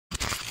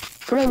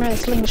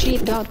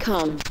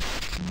ProWrestlingSheet.com.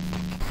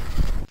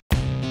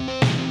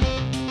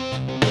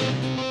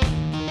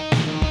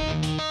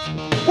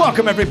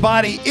 Welcome,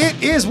 everybody.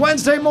 It is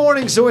Wednesday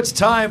morning, so it's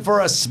time for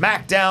a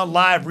SmackDown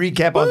Live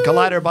recap on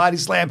Collider Body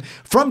Slam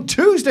from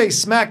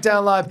Tuesday's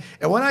SmackDown Live.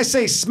 And when I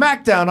say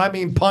SmackDown, I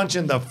mean punch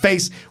in the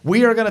face.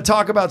 We are going to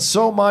talk about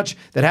so much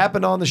that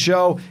happened on the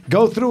show,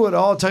 go through it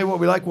all, tell you what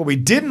we like, what we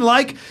didn't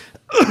like,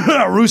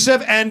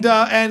 Rusev,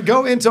 and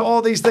go into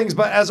all these things.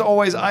 But as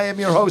always, I am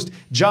your host,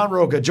 John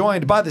Rocha,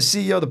 joined by the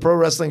CEO of the Pro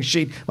Wrestling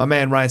Sheet, my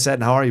man, Ryan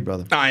Satin. How are you,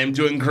 brother? I am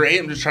doing great.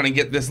 I'm just trying to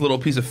get this little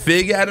piece of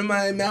fig out of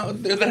my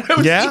mouth there that I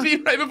was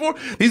eating right before.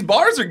 These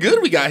bars are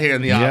good we got here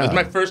in the office. It's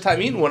my first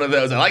time eating one of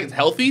those. I like it's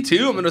healthy,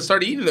 too. I'm going to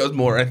start eating those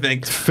more, I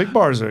think. Fig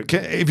bars are...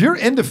 If you're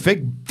into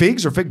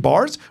figs or fig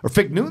bars or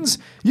fig Newtons,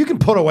 you can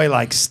put away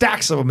like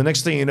stacks of them. And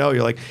next thing you know,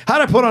 you're like,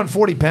 how'd I put on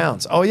 40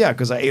 pounds? Oh, yeah,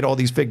 because I ate all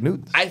these fig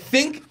Newtons. I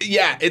think,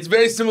 it's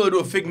very similar to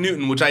a fig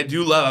Newton, which I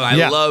do love.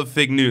 I love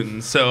fig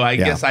Newtons, so I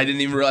guess I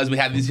didn't even realize we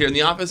had these here in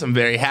the office. I'm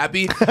very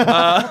happy.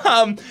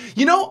 I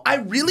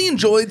really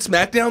enjoyed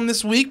SmackDown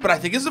this week, but I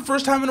think it's the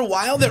first time in a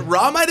while that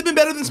Raw might have been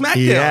better than SmackDown.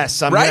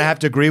 Yes, I'm going to have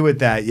to agree with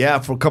that. Yeah,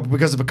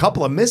 because of a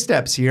couple of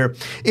missteps here.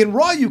 In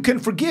Raw, you can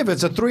forgive.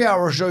 It's a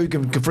 3-hour show. You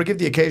can forgive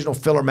the occasional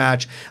filler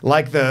match,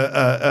 like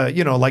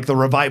the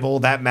revival,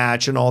 that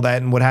match, and all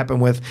that, and what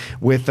happened with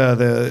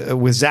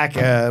Zack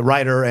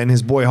Ryder and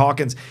his boy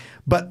Hawkins,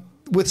 but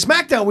with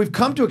SmackDown, we've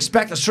come to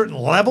expect a certain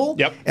level,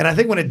 and I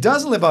think when it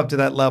doesn't live up to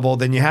that level,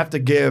 then you have to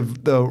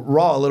give the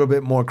Raw a little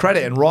bit more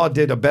credit, and Raw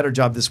did a better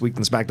job this week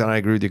than SmackDown. I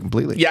agree with you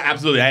completely. Yeah,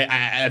 absolutely.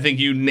 I think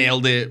you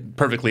nailed it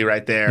perfectly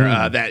right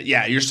there.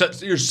 You're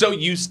so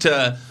used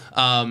to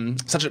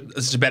such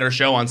a better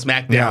show on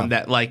SmackDown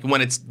that like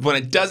when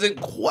it doesn't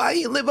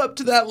quite live up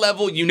to that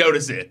level, you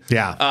notice it.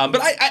 Yeah.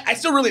 But I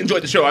still really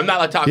enjoyed the show. I'm not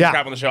like talking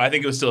crap on the show. I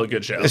think it was still a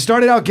good show. It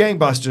started out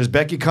gangbusters.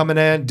 Becky coming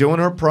in, doing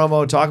her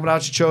promo, talking about how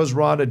she chose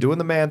Ronda,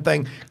 doing the man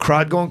thing,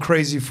 crowd going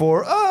crazy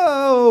for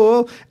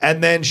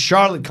and then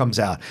Charlotte comes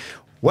out.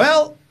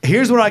 Well,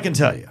 here's what I can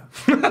tell you.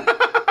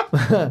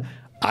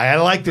 I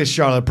like this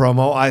Charlotte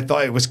promo. I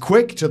thought it was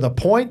quick, to the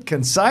point,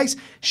 concise.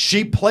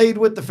 She played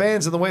with the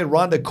fans in the way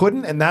Ronda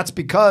couldn't, and that's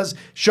because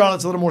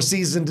Charlotte's a little more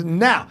seasoned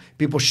now.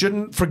 People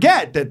shouldn't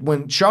forget that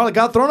when Charlotte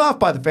got thrown off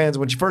by the fans,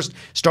 when she first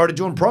started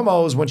doing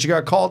promos, when she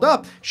got called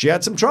up, she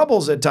had some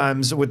troubles at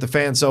times with the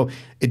fans. So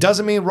it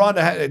doesn't mean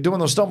Ronda doing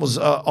those stumbles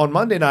on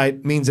Monday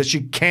night means that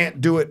she can't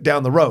do it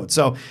down the road.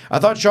 So I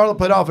thought Charlotte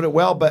played off it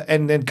well,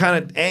 and then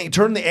kind of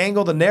turned the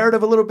angle, the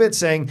narrative a little bit,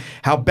 saying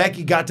how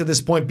Becky got to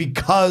this point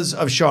because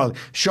of Charlotte.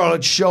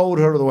 Charlotte showed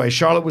her the way.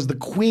 Charlotte was the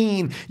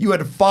queen. You had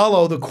to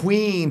follow the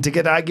queen to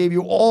get. I gave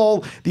you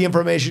all the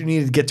information you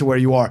needed to get to where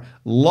you are.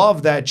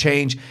 Love that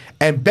change.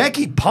 And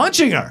Becky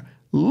punching her.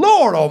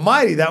 Lord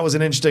Almighty, that was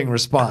an interesting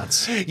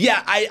response.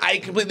 Yeah,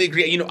 I completely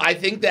agree. I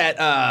think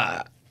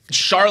that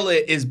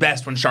Charlotte is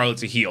best when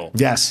Charlotte's a heel.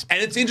 Yes.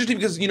 And it's interesting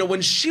because,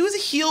 when she was a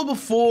heel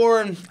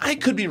before, and I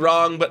could be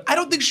wrong, but I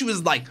don't think she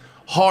was like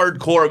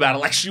hardcore about it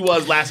like she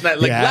was last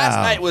night. Like last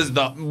night was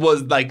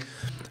like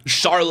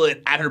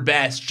Charlotte at her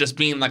best, just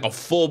being like a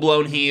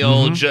full-blown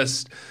heel,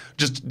 just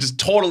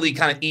totally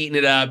kind of eating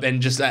it up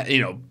and just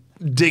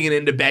digging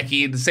into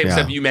Becky, the same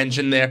stuff you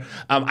mentioned there.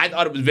 I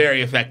thought it was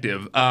very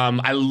effective.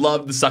 I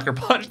love the sucker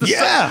punch.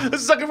 The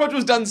sucker punch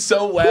was done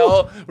so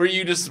well, where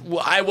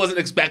I wasn't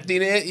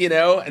expecting it,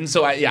 and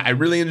so I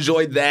really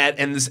enjoyed that.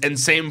 And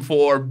same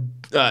for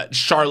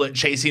Charlotte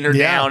chasing her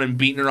down and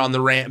beating her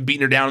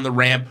down on the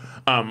ramp.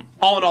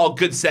 All in all,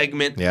 good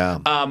segment. Yeah.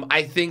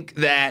 I think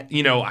that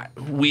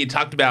we had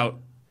talked about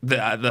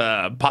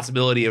the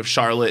possibility of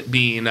Charlotte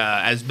being,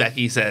 as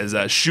Becky says,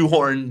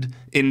 shoehorned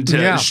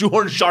into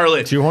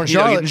Charlotte,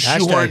 getting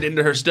shoehorned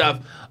into her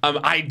stuff.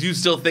 I do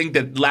still think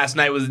that last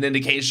night was an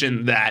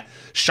indication that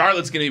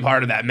Charlotte's going to be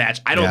part of that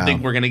match. I don't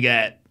think we're going to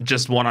get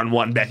just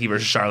one-on-one Becky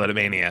versus Charlotte at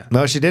Mania.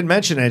 No, she did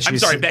mention it.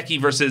 Becky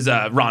versus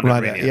Ronda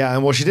at Mania. Yeah,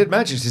 and well, she did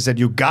mention, she said,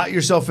 you got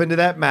yourself into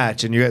that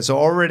match. And so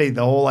already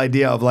the whole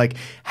idea of like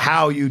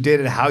how you did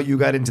it, how you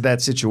got into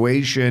that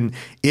situation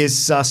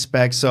is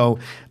suspect. So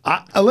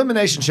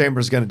Elimination Chamber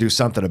is going to do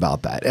something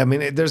about that. I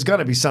mean, there's going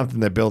to be something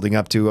they're building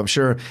up to. I'm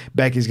sure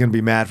Becky's going to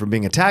be mad for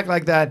being attacked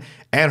like that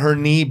and her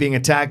knee being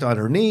attacked on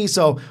her knee.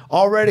 So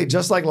already,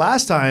 just like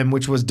last time,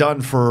 which was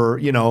done for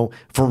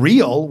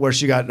real, where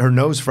she got her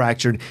nose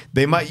fractured,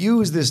 they might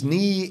use this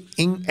knee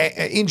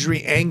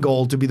injury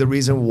angle to be the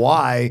reason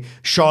why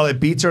Charlotte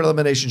beats her in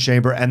Elimination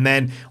Chamber, and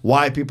then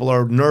why people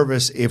are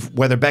nervous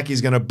whether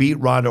Becky's going to beat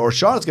Ronda or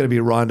Charlotte's going to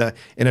beat Ronda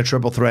in a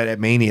triple threat at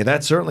Mania.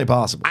 That's certainly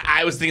possible.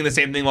 I was thinking the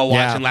same thing while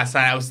watching last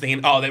night. I was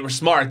thinking, they were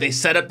smart. They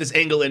set up this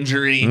ankle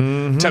injury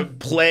to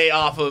play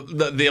off of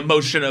the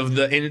emotion of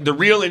the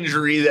real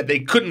injury that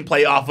they couldn't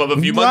play off of a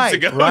few months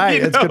ago.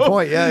 Right, that's a good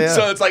point. Yeah.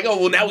 So it's like,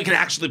 now we can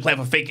actually play off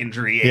a fake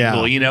injury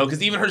angle,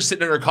 because even her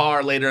sitting in her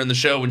car later in the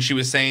show when she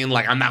was saying,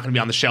 like, I'm not going to be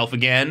on the shelf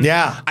again.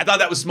 Yeah. I thought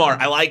that was smart.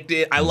 I liked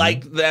it. I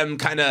liked them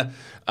kind of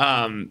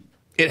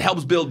it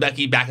helps build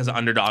Becky back as an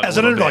underdog. As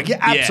an underdog, yeah,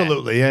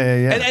 absolutely.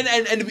 Yeah.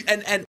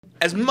 And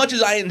as much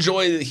as I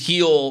enjoy the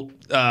heel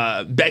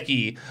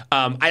Becky,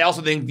 I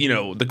also think,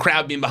 the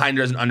crowd being behind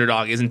her as an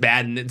underdog isn't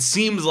bad. And it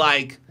seems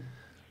like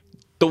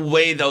the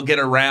way they'd get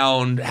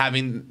around not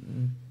having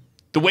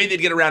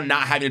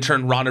to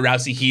turn Ronda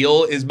Rousey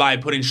heel is by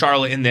putting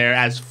Charlotte in there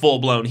as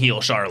full-blown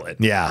heel Charlotte.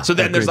 Yeah. So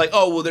then there's like,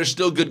 there's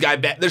still good guy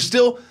there's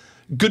still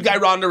good guy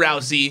Ronda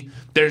Rousey,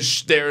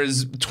 there's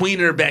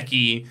tweener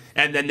Becky,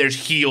 and then there's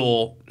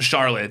heel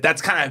Charlotte.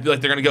 That's kind of, I feel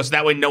like they're going to go, so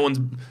that way no one's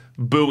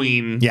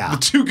booing the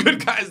two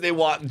good guys they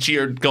want and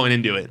cheered going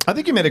into it. I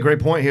think you made a great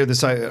point here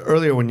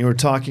earlier when you were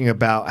talking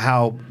about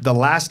how the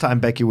last time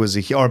Becky was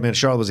a heel,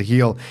 Charlotte was a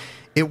heel,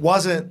 it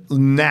wasn't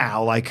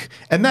now,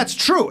 and that's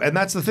true. And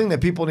that's the thing that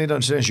people need to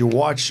understand as you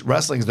watch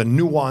wrestling is the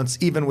nuance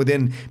even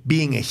within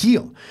being a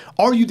heel.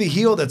 Are you the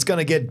heel that's going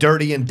to get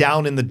dirty and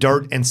down in the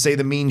dirt and say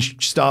the mean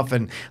stuff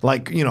and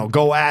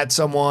go at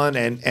someone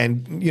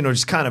and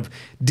just kind of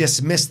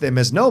dismiss them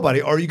as nobody?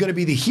 Or are you going to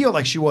be the heel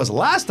like she was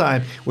last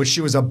time, which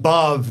she was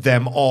above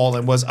them all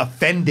and was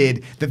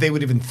offended that they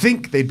would even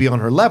think they'd be on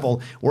her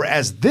level?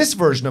 Whereas this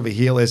version of a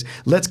heel is,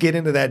 let's get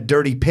into that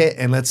dirty pit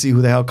and let's see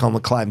who the hell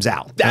climbs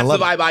out. That's the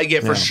vibe I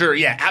get. For sure,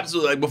 yeah,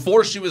 absolutely. Like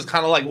before, she was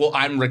kind of like, well,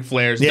 I'm Ric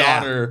Flair's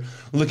daughter.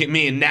 Look at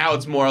me. And now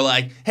it's more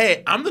like,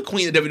 hey, I'm the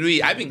queen of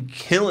WWE. I've been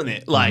killing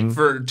it.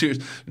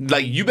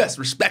 You best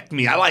respect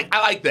me. I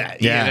like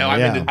that. Yeah,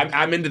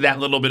 I'm into that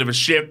little bit of a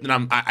shift,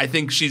 and I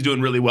think she's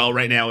doing really well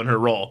right now in her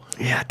role.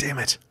 Yeah, damn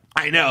it.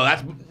 I know.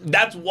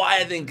 That's why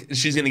I think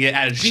she's going to get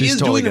added. She's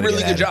totally doing a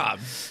really good job.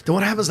 Then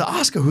what happens to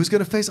Asuka? Who's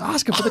going to face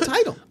Asuka for the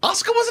title?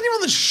 Asuka wasn't even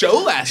on the show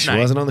last night. She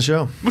wasn't on the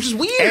show. Which is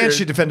weird. And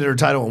she defended her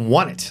title and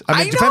won it.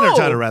 Defended her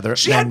title, rather.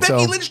 She had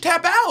Becky Lynch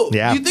tap out.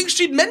 Yeah. You'd think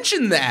she'd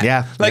mention that.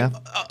 Yeah.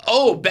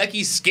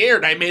 Becky's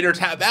scared. I made her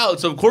tap out,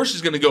 so of course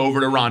she's going to go over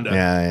to Ronda.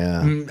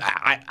 Yeah.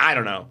 I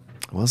don't know.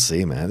 We'll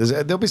see, man.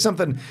 There'll be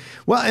something.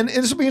 Well, and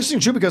this will be interesting,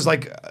 too, because,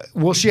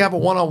 will she have a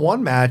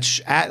one-on-one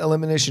match at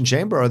Elimination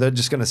Chamber, or they're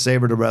just going to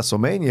save her to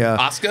WrestleMania?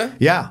 Asuka?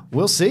 Yeah,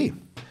 we'll see.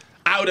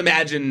 I would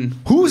imagine.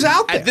 Who's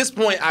out there? At this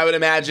point, I would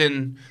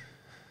imagine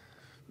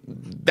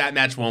that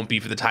match won't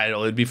be for the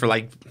title. It'd be for,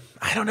 I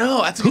don't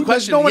know. That's a good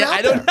question. No one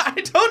out there? I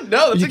don't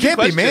know. That's you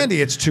can't be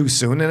Mandy. It's too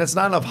soon, and it's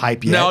not enough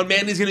hype yet. No, and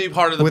Mandy's going to be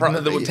part of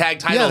the tag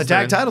title. Yeah, the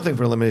tag title thing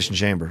for Elimination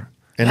Chamber.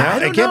 And now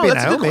it can't be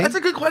Naomi. That's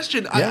a good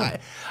question. Yeah.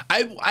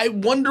 I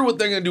wonder what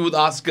they're going to do with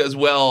Asuka as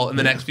well in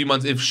the next few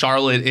months if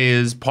Charlotte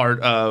is part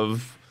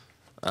of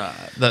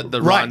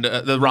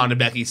the Ronda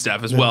Becky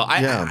stuff as well.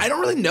 I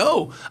don't really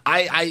know.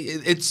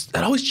 It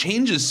always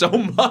changes so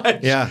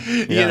much. Yeah.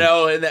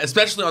 And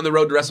especially on the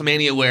road to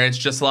WrestleMania where it's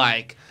just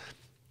like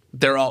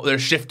they're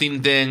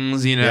shifting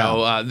things. They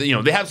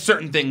have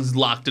certain things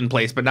locked in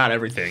place, but not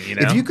everything.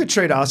 If you could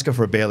trade Asuka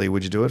for Bayley,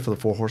 would you do it for the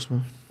Four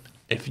Horsemen?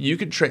 If you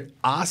could trade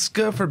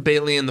Asuka for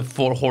Bayley and the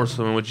Four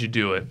Horsewomen, would you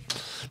do it?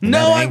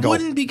 No, I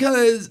wouldn't,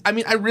 because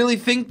I really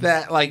think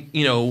that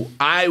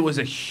I was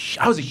a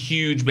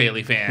huge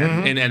Bayley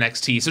fan in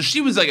NXT, so she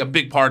was a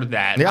big part of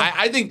that. Yeah.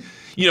 I think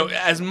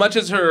as much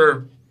as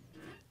her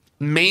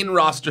main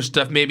roster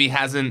stuff maybe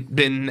hasn't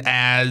been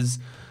as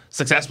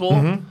successful,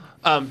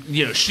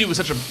 she was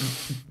such a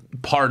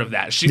part of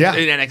that. In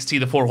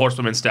NXT, the Four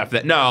Horsewomen stuff.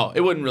 That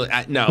it wouldn't really.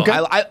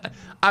 Okay.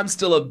 I'm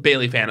still a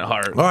Bayley fan at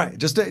heart. All right,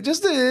 just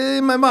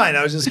in my mind,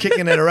 I was just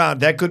kicking it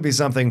around. That could be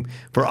something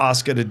for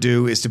Asuka to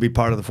do, is to be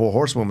part of the Four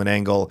Horsewomen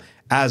angle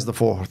as the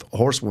Four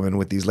Horsewomen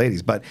with these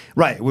ladies. But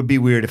it would be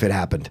weird if it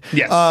happened.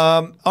 Yes.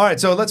 All right,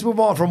 so let's move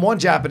on from one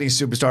Japanese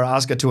superstar,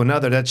 Asuka, to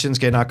another. That's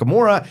Shinsuke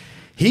Nakamura.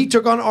 He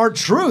took on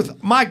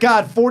R-Truth. My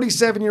God,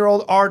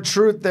 47-year-old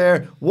R-Truth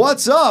there.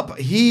 What's up?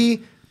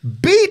 He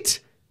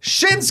beat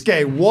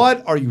Shinsuke.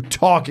 What are you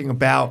talking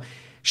about?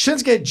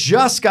 Shinsuke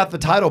just got the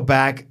title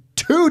back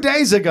 2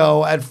 days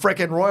ago at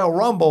frickin' Royal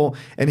Rumble,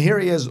 and here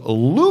he is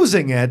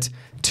losing it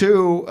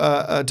to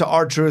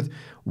R-Truth.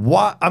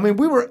 We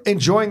were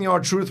enjoying the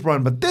R-Truth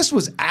run, but this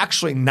was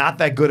actually not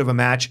that good of a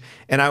match,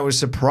 and I was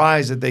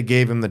surprised that they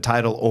gave him the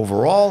title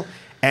overall.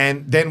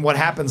 And then what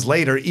happens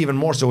later, even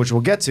more so, which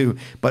we'll get to.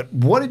 But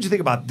what did you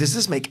think about? Does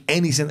this make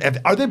any sense?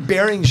 Are they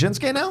burying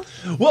Shinsuke now?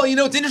 Well,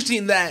 it's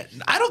interesting that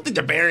I don't think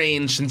they're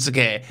burying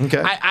Shinsuke.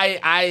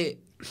 Okay.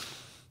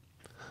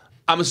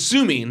 I'm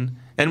assuming,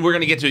 and we're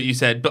going to get to it, you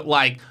said, but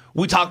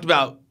we talked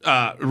about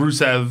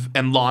Rusev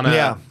and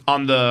Lana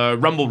on the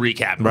Rumble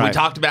recap. Right. We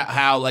talked about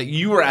how,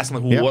 you were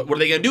asking, what are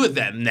they going to do with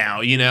them now,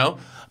 And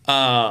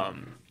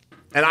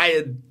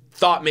I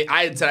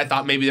had said I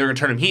thought maybe they were going to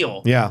turn him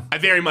heel. Yeah. I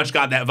very much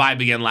got that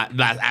vibe again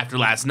after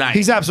last night.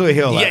 He's absolutely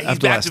a heel. Yeah, he's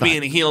back to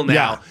being a heel now.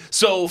 Yeah.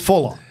 So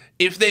full on.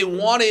 If they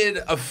wanted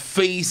a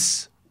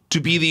face to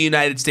be the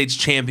United States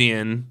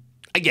champion,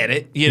 I get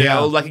it.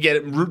 I get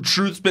it.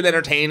 Truth's been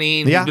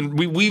entertaining. Yeah.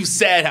 We've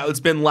said how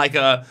it's been like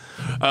a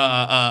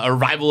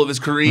rival of his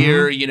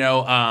career.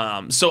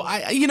 So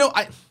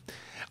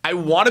I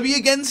want to be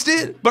against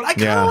it, but I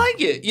kind of like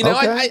it.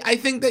 I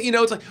think that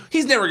it's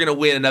he's never going to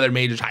win another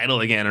major title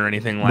again or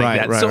anything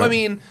like that. So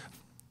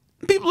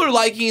people are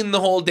liking the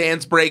whole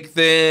dance break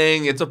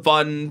thing. It's a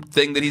fun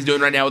thing that he's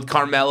doing right now with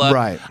Carmella.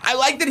 Right. I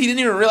like that he didn't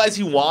even realize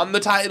he won the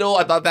title.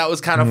 I thought that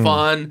was kind of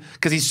fun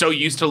because he's so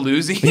used to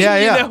losing. Yeah,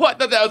 yeah. You know? I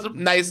thought that was a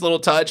nice little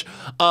touch.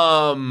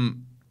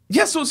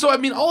 Yeah, so I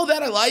mean, all of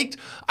that I liked.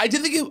 I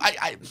did think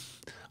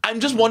I'm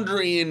just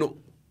wondering.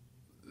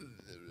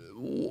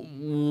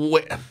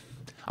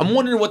 I'm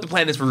wondering what the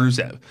plan is for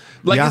Rusev.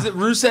 Like, is it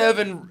Rusev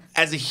and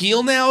as a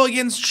heel now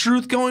against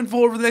Truth going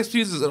forward for the next few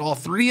years? Is it all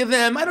three of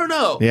them? I don't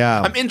know.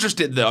 Yeah. I'm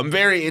interested, though. I'm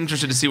very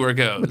interested to see where it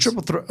goes. A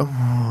triple threat.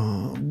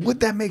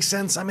 Would that make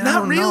sense? I mean, Not I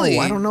don't really.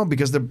 know. I don't know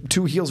because they're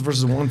two heels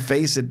versus one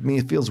face. It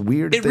feels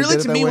weird. It really,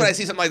 to me, when I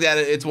see something like that,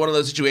 it's one of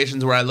those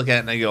situations where I look at it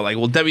and I go, like,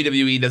 well,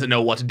 WWE doesn't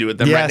know what to do with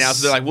them right now.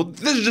 So they're like, well,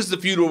 this is just a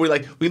feud where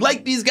we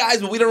like these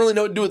guys, but we don't really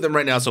know what to do with them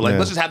right now. So, like,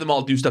 let's just have them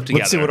all do stuff together.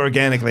 Let's see what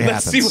organically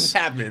happens. Let's see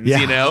what happens,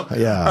 you know?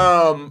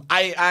 Yeah.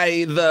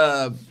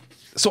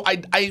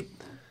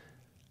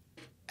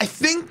 I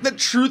think that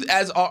Truth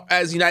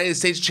as United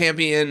States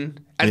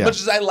champion, as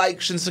much as I like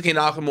Shinsuke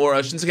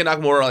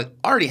Nakamura like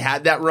already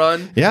had that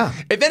run. Yeah.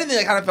 If anything,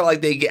 I kind of felt like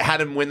they had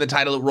him win the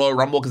title at Royal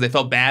Rumble because they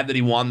felt bad that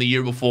he won the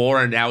year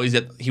before and now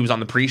he was on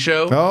the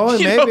pre-show. Oh,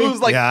 you maybe. know, it was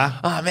like, yeah.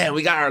 Oh man,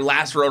 we got our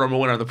last Royal Rumble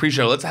winner on the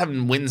pre-show. Let's have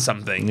him win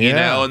something, you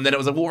know? And then it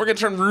was like, well, we're gonna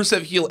turn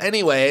Rusev heel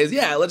anyways.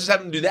 Yeah, let's just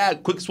have him do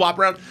that. Quick swap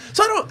around.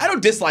 So I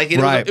don't dislike it.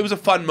 Right. It was a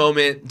fun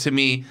moment to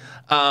me.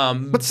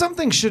 But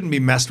something shouldn't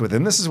be messed with,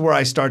 and this is where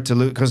I start to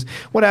lose. Because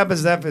what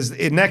happens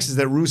next is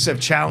that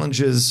Rusev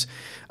challenges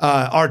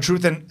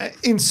R-Truth, and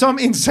in some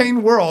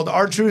insane world,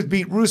 R-Truth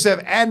beat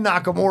Rusev and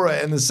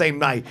Nakamura in the same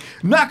night.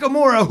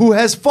 Nakamura, who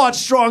has fought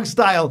strong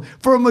style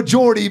for a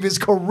majority of his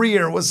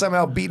career, was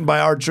somehow beaten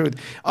by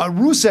R-Truth.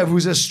 Rusev,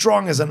 who's as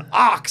strong as an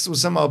ox,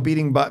 was somehow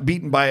beaten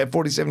by a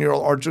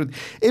 47-year-old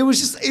R-Truth.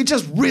 It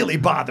just really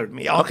bothered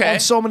me on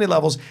so many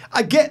levels.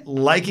 I get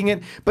liking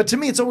it, but to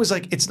me, it's always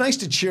like it's nice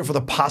to cheer for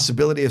the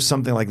possibility of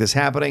something like this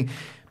happening.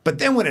 But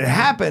then when it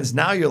happens,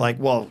 now you're like,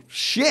 well,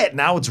 shit,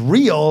 now it's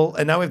real,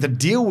 and now we have to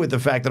deal with the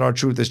fact that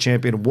R-Truth is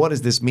champion. What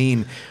does this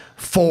mean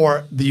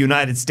for the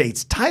United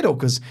States title?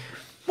 Because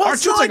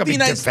R-Truth's not going to be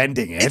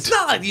defending it. It's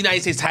not like the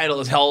United States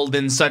title is held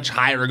in such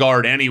high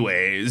regard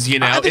anyways, you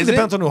know? I think it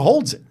depends on who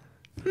holds it.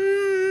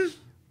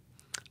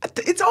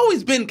 It's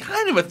always been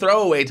kind of a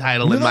throwaway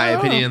title, in my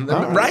opinion.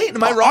 Right?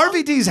 Am I wrong?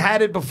 RVD's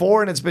had it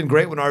before, and it's been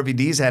great when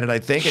RVD's had it, I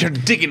think. You're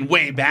digging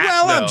way back,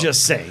 Well, though. I'm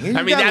just saying.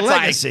 I mean, that's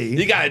legacy. Like,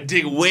 you got to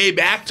dig way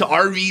back to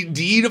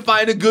RVD to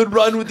find a good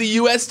run with the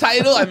U.S.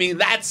 title. I mean,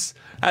 that's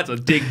a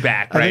dig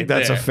back right there.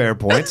 I think that's a fair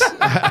point.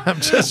 I'm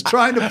just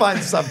trying to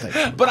find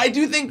something. But I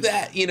do think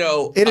that, you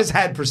know... It has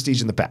had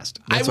prestige in the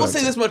past. I will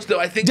say this much, though.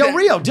 I think Del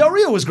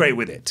Rio was great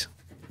with it.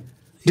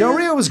 Del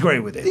Rio was great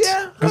with it.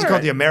 Yeah. It was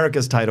called the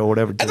America's title or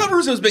whatever. I thought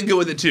Russo's been good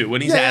with it too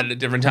when he's had it at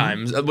different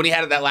times. When he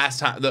had it that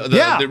last time,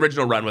 the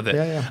original run with it.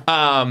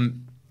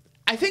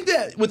 I think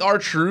that with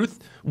R-Truth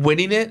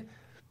winning it,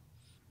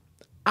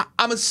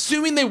 I'm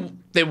assuming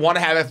they want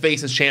to have a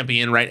face as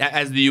champion, right?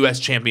 As the U.S.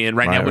 champion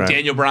right now with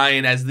Daniel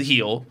Bryan as the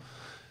heel.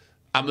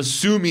 I'm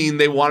assuming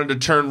they wanted to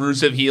turn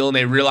Rusev heel and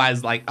they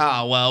realized like,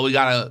 oh, well, we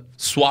got to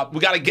swap. We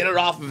got to get it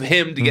off of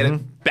him to get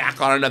it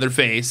back on another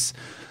face.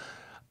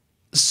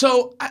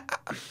 So,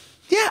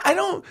 I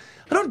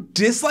don't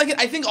dislike it.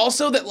 I think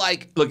also that,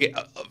 like, look,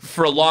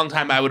 for a long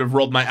time I would have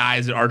rolled my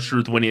eyes at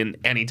R-Truth winning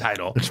any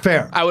title. It's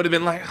fair. I would have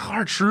been like,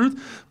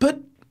 R-Truth? But,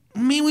 I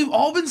mean, we've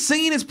all been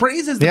singing his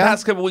praises the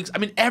past couple weeks. I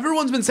mean,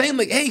 everyone's been saying,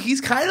 like, hey, he's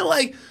kind of,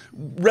 like,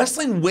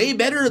 wrestling way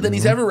better than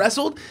he's ever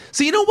wrestled.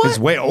 So, you know what? He's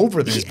way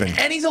over than he's been.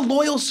 And he's a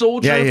loyal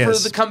soldier for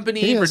the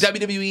company, for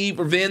WWE,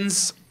 for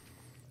Vince.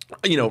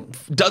 You know,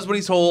 does what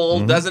he's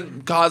told,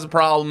 doesn't cause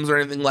problems or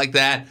anything like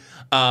that.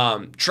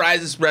 Tries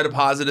to spread a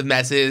positive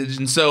message.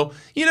 And so,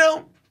 you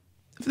know,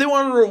 if they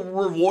want to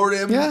reward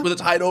him with a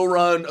title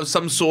run of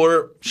some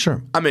sort,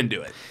 sure, I'm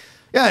into it.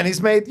 Yeah, and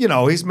he's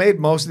made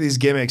most of these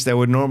gimmicks that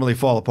would normally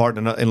fall apart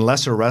in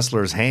lesser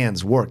wrestlers'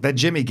 hands work. That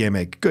Jimmy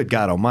gimmick, good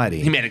God Almighty,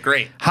 he made it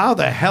great. How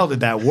the hell did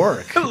that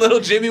work? Little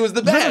Jimmy was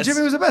the best. Little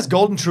Jimmy was the best.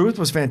 Golden Truth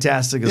was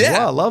fantastic as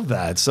well. I love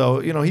that.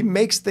 So you know, he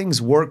makes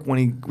things work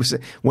when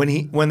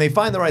they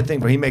find the right thing,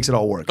 but he makes it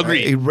all work.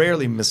 Agreed. He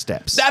rarely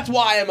missteps. That's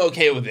why I'm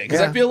okay with it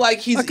because I feel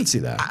like I can see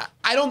that.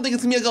 I don't think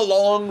it's gonna be like a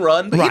long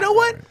run, but you know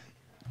what?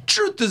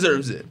 Truth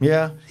deserves it.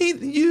 Yeah.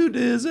 You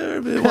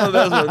deserve it. One of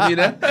those ones, you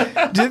know? Do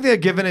you think they're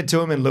giving it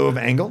to him in lieu of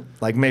Angle?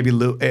 Like maybe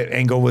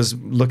Angle was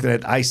looking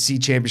at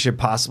IC Championship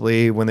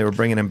possibly when they were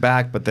bringing him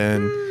back, but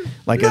then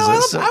I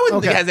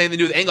wouldn't think it has anything to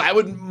do with Angle. I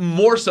would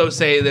more so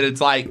say that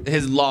it's like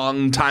his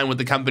long time with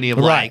the company of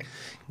like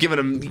giving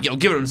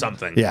him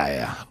something.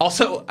 Yeah.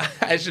 Also,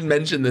 I should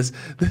mention this.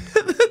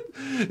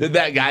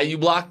 That guy you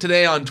blocked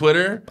today on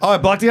Twitter. Oh, I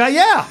blocked the guy?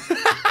 Yeah.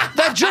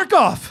 That jerk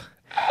off.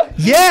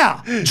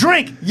 Yeah,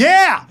 drink.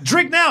 Yeah,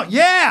 drink now.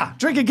 Yeah,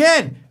 drink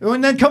again,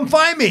 and then come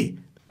find me.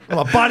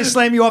 I'll body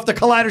slam you off the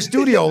Collider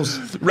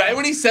Studios. Right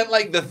when he sent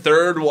like the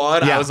third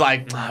one, I was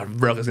like,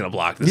 Rocha's gonna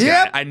block this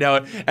guy. I know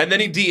it. And then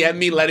he DM'd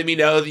me, letting me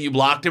know that you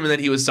blocked him and that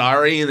he was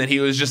sorry and that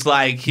he was just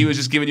like, he was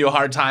just giving you a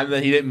hard time and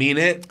that he didn't mean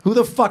it. Who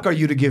the fuck are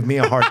you to give me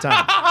a hard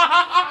time?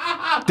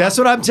 That's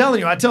what I'm telling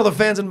you. I tell the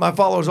fans and my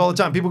followers all the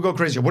time. People go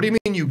crazy. What do you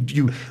mean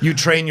you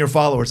train your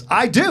followers?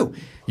 I do.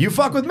 You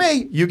fuck with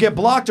me, you get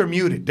blocked or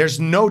muted. There's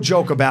no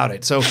joke about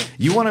it. So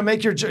you want to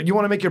make your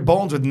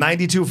bones with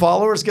 92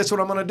 followers? Guess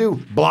what I'm going to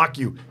do? Block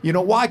you. You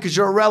know why? Because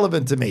you're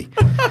irrelevant to me.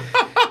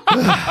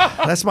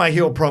 That's my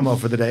heel promo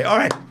for the day. All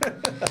right.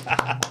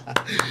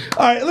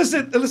 All right,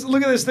 listen,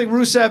 look at this thing.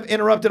 Rusev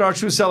interrupted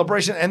R-Truth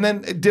celebration and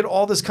then did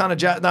all this kind of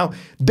jazz. Now,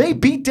 they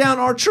beat down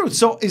R-Truth.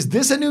 So is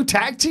this a new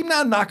tag team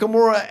now,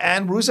 Nakamura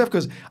and Rusev?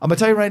 Because I'm going to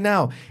tell you right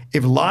now,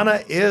 if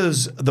Lana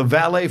is the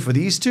valet for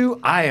these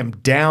two, I am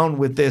down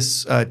with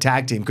this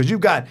tag team. Because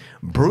you've got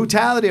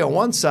brutality on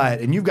one side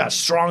and you've got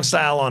strong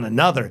style on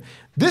another.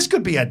 This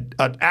could be an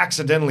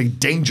accidentally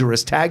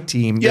dangerous tag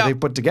team that they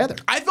put together.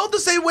 I felt the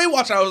same way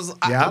watching.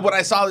 When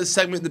I saw this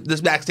segment, this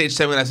backstage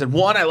segment, I said,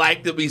 one, I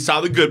liked that we saw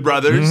the Good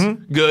Brothers.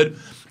 Good.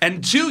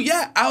 And two,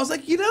 I was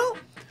like,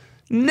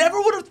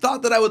 never would have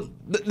thought that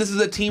this is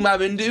a team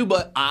I'm into,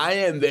 but I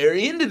am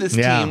very into this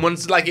team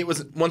once it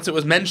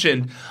was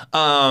mentioned.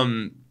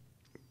 I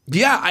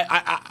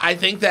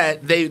think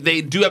that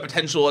they do have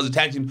potential as a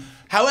tag team.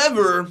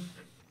 However,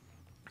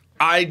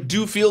 I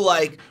do feel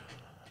like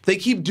they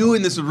keep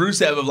doing this with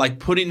Rusev of like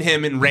putting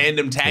him in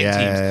random tag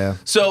teams. Yeah.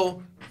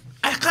 So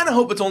I kind of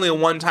hope it's only a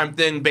one-time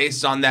thing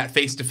based on that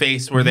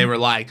face-to-face where they were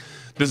like,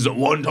 this is a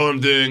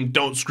one-time thing,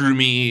 don't screw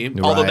me.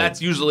 Right. Although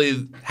that's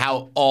usually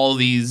how all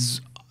these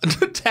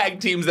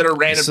tag teams that are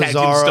random tag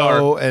teams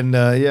start.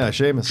 And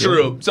Sheamus.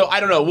 True. So I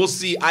don't know. We'll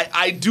see.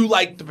 I do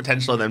like the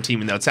potential of them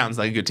teaming though. It sounds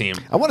like a good team.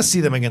 I want to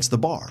see them against The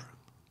Bar.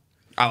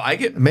 I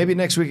like it. Maybe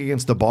next week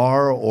against The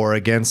Bar or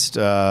against,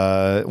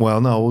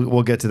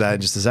 we'll get to that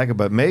in just a second,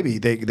 but maybe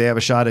they have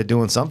a shot at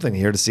doing something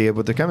here to see it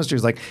what the chemistry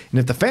is like. And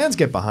if the fans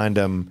get behind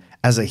them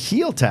as a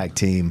heel tag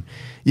team,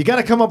 you got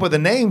to come up with a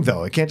name,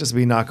 though. It can't just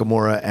be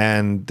Nakamura,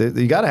 and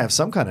you got to have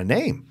some kind of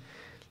name.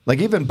 Like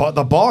even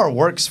The Bar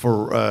works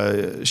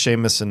for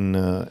Sheamus and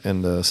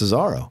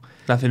Cesaro.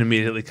 Nothing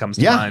immediately comes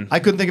to mind. I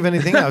couldn't think of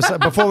anything.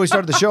 Before we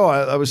started the show,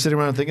 I was sitting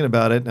around thinking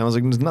about it, and I was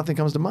like, nothing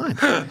comes to mind.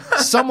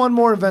 Someone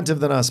more inventive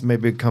than us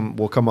maybe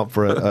will come up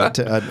for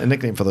a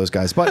nickname for those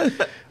guys. But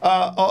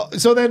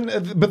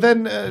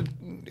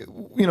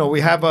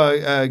we have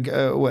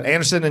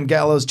Anderson and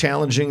Gallows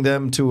challenging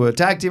them to a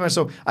tag team.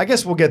 So I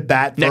guess we'll get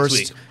that next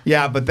first. Week.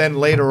 Yeah, but then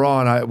later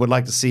on, I would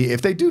like to see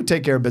if they do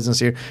take care of business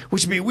here,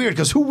 which would be weird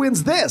because who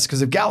wins this?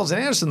 Because if Gallows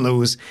and Anderson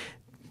lose,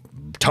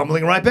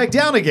 tumbling right back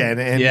down again.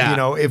 And,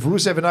 if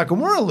Rusev and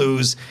Nakamura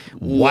lose,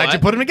 why'd you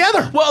put them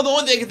together? Well, the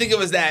one thing I can think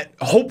of is that,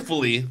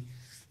 hopefully,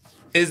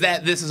 is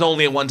that this is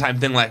only a one-time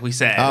thing, like we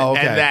said. Oh,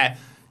 okay. And that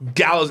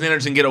Gallows and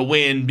Anderson get a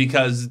win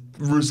because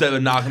Rusev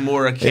and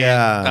Nakamura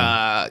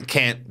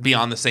can't be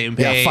on the same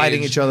page. Yeah,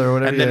 fighting each other or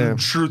whatever. And then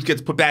Truth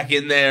gets put back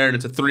in there, and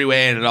it's a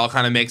three-way, and it all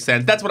kind of makes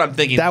sense. That's what I'm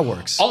thinking. That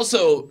works.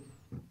 Also,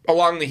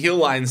 along the heel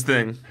lines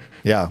thing,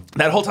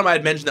 that whole time I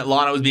had mentioned that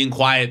Lana was being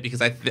quiet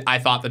because I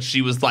thought that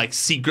she was like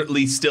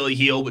secretly still a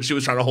heel, but she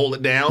was trying to hold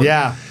it down.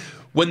 Yeah.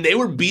 When they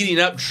were beating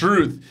up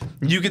Truth,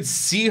 you could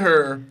see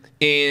her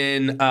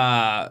in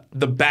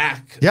the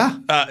back,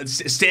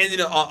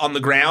 standing on the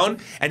ground,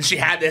 and she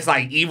had this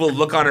like evil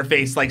look on her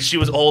face, like she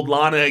was old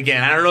Lana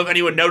again. I don't know if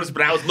anyone noticed,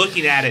 but I was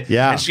looking at it,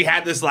 and she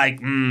had this like,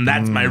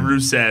 that's my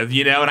Rusev,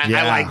 and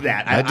I like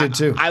that. I did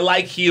too. I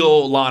like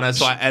heel Lana,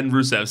 and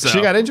Rusev. So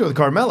she got into it with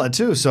Carmella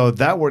too, so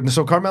that worked.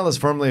 So Carmella's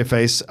firmly a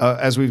face,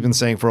 as we've been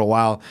saying for a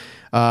while.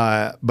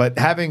 But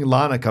having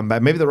Lana come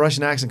back, maybe the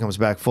Russian accent comes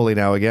back fully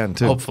now again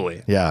too.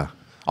 Hopefully, yeah.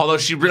 Although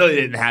she really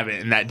didn't have it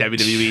in that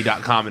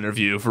WWE.com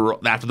interview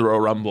after the Royal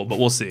Rumble, but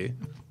we'll see.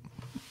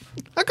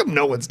 How come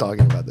no one's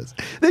talking about this?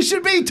 This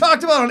should be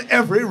talked about on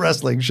every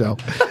wrestling show.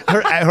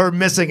 Her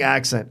missing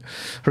accent.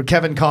 Her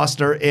Kevin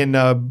Costner in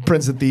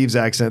Prince of Thieves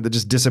accent that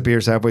just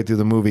disappears halfway through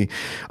the movie.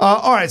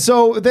 All right,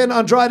 so then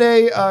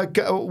Andrade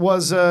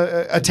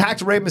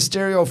attacked Rey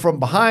Mysterio from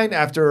behind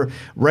after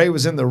Rey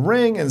was in the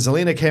ring, and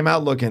Zelina came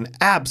out looking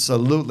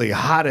absolutely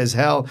hot as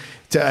hell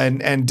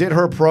and did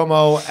her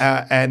promo,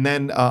 and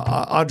then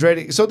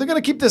Andrade. So they're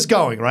going to keep this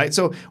going, right?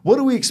 So what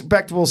do we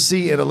expect we'll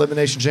see in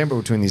Elimination Chamber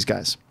between these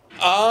guys?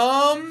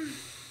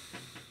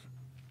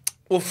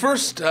 Well,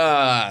 first, you're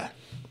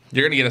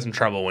gonna get us in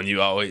trouble when you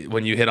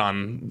hit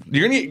on.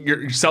 You're gonna get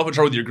yourself in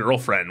trouble with your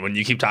girlfriend when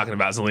you keep talking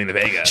about Zelina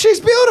Vega. She's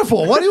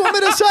beautiful. What do you want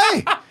me to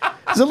say?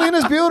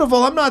 Zelina's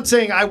beautiful. I'm not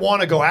saying I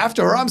want to go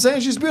after her. I'm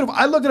saying she's beautiful.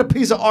 I look at a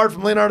piece of art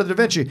from Leonardo da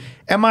Vinci.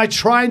 Am I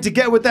trying to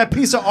get with that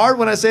piece of art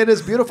when I say it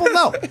is beautiful?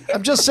 No.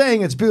 I'm just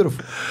saying it's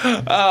beautiful.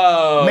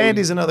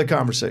 Mandy's another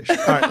conversation.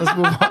 All right, let's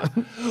move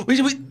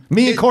on.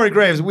 Me and Corey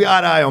Graves, we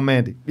eye to eye on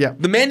Mandy. Yeah.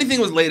 The Mandy thing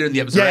was later in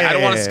the episode. I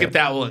don't want to skip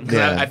that one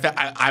because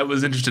I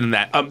was interested in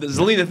that. The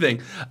Zelina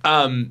thing.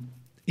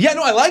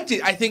 I liked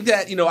it. I think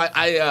that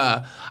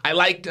I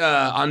liked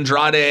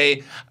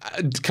Andrade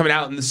coming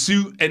out in the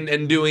suit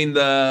and doing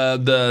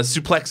the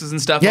suplexes and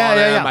stuff on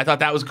him. I thought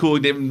that was cool.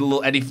 He gave him the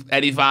little Eddie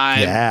vibe.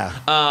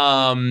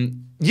 Yeah.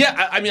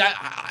 Yeah, I mean,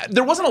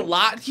 there wasn't a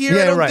lot here,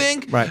 I don't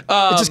think. Right.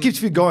 It just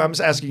keeps me going. I'm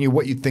just asking you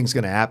what you think's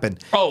going to happen.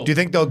 Do you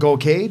think they'll go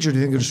cage, or do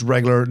you think it's just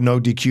regular no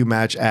DQ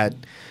match at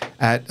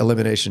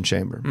Elimination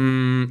Chamber?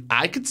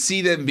 I could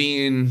see them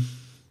being...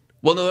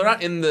 Well, no, they're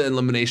not in the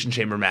Elimination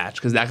Chamber match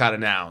because that got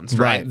announced,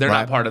 right? They're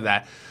not part of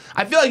that.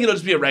 I feel like it'll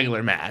just be a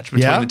regular match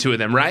between the two of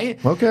them, right?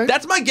 Okay.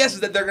 That's my guess, is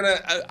that they're gonna.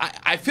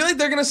 I feel like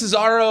they're gonna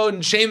Cesaro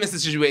and Sheamus the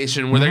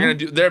situation where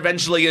they're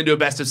eventually gonna do a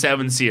best of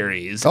 7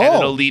 series, and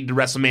it'll lead to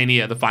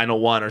WrestleMania, the final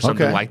one, or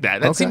something like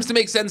that. That seems to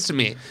make sense to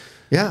me.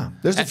 Yeah,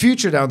 there's a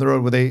future down the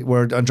road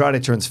where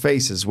Andrade turns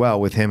face as well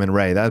with him and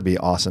Ray. That'd be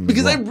awesome.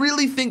 Because I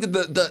really think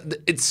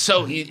that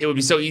it would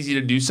be so easy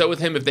to do so with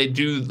him if they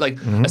do like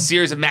a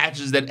series of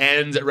matches that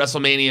ends at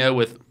WrestleMania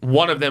with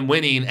one of them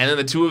winning, and then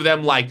the two of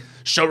them like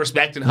show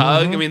respect and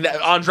hug. I mean,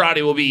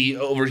 Andrade will be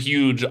over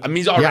huge. I mean,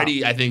 he's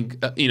already I think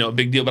a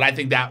big deal, but I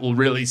think that will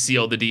really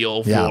seal the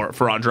deal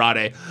for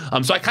Andrade.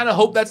 So I kind of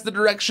hope that's the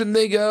direction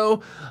they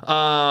go.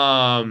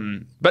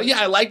 But yeah,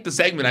 I liked the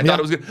segment. I thought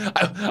it was good.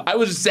 I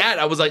was sad.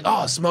 I was like,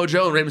 oh, Samoa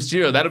Joe and Rey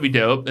Mysterio, that'll be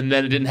dope. And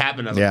then it didn't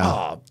happen. I was like,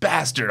 oh,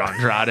 bastard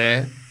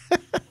Andrade. And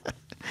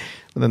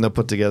then they'll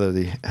put together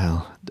the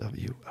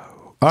LWO.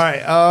 All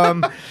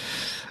right.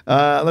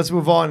 Let's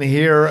move on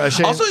here.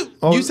 Also,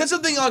 you said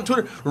something on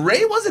Twitter.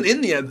 Ray wasn't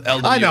in the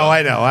LWO. I know.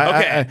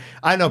 Okay.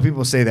 I know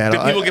people say that.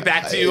 Did people get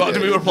back to you?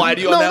 Did we reply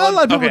to you no, on that? No, a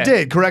lot of people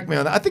did. Correct me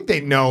on that. I think they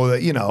know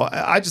that,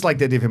 I just like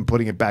the idea of him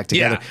putting it back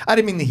together. Yeah. I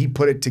didn't mean that he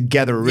put it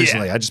together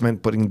originally. I just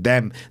meant putting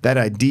that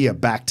idea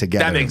back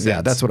together. That makes sense.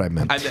 Yeah, that's what I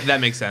meant.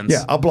 That makes sense.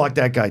 Yeah, I'll block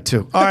that guy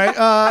too. All right.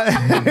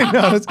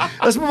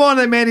 Let's move on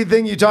to the Mandy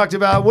thing you talked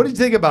about. What did you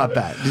think about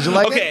that? Did you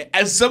like it? Okay,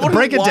 as someone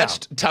who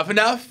watched Tough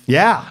Enough,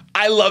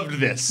 I loved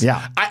this.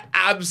 Yeah. I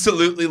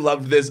absolutely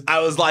loved this.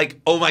 I was like,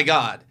 oh my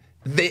God,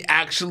 they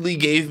actually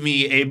gave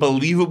me a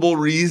believable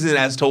reason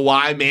as to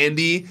why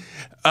Mandy,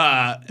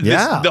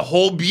 the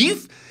whole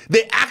beef.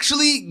 They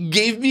actually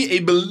gave me a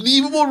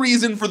believable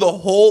reason for the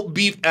whole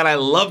beef, and I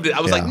loved it.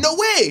 I was like, no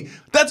way.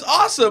 That's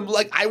awesome.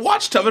 Like, I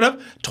watched Tough Enough.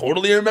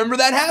 Totally remember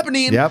that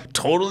happening. Yep.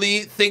 Totally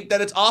think that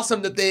it's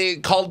awesome that they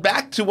called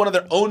back to one of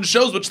their own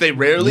shows, which they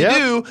rarely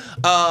do.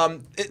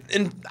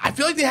 And I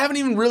feel like they haven't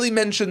even really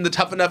mentioned the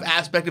Tough Enough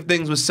aspect of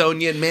things with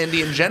Sonya and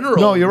Mandy in general.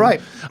 No, you're right.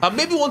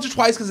 Maybe once or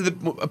twice because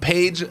of the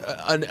page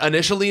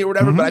initially or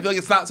whatever, but I feel like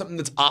it's not something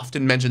that's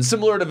often mentioned.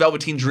 Similar to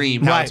Velveteen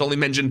Dream, how it's only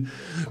mentioned.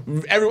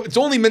 It's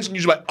only mentioned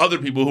usually by other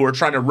people who are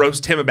trying to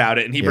roast him about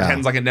it, and he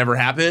pretends like it never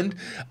happened.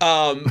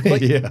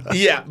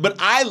 But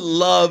I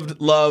loved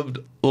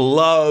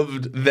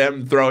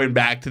them throwing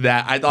back to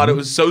that. I thought it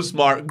was so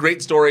smart,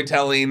 great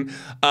storytelling,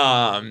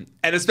 and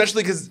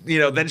especially because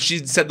then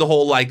she said the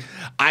whole like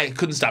I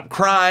couldn't stop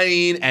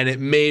crying, and it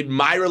made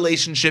my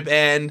relationship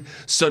end,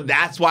 so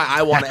that's why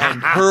I want to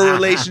end her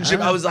relationship.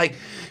 I was like,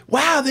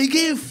 wow, they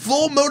gave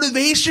full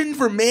motivation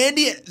for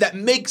Mandy. That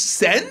makes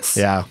sense.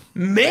 Yeah,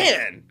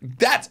 man,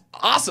 that's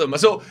awesome.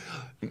 So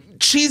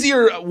cheesy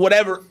or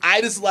whatever,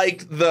 I just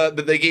liked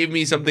that they gave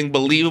me something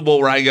believable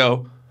where I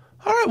go,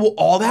 all right, well,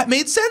 all that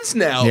made sense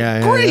now.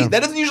 Great. Yeah.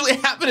 That doesn't usually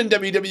happen in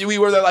WWE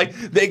where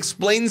they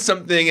explain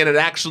something and it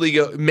actually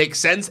makes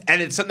sense,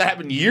 and it's something that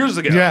happened years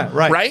ago. Yeah,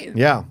 right. Right?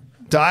 Yeah.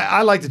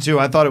 I liked it too.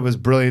 I thought it was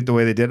brilliant the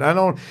way they did it. I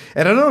don't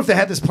know if they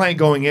had this plan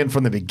going in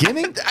from the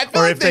beginning,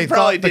 or if they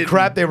thought the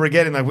crap they were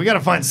getting, like, we got to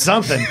find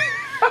something.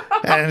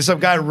 And some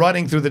guy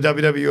running through the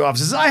WWE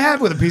offices. I have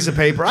with a piece of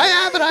paper. I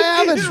have it.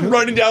 Just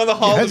running down the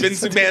hall of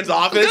Vince McMahon's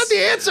office. I got the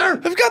answer.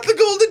 I've got the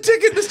golden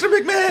ticket, Mr.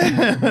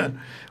 McMahon.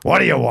 What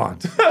do you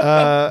want?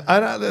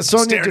 Sonya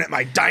staring at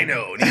my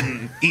dino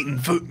and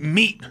eating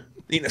meat,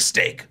 eating a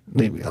steak.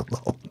 Leave me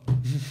alone.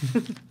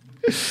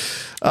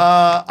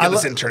 Get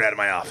this intern out of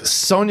my office.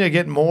 Sonya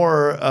getting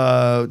more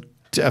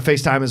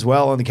FaceTime as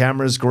well on the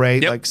camera is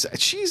great. Like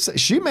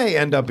she may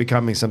end up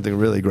becoming something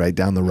really great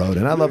down the road,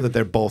 and I love that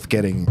they're both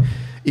getting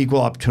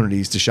equal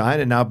opportunities to shine,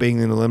 and now being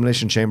in an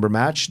Elimination Chamber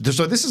match.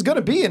 So this is going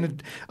to be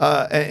an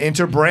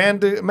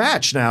inter-brand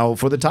match now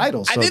for the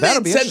title. So I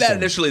think they said that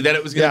initially, that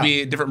it was going to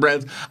be different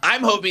brands.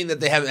 I'm hoping that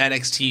they have an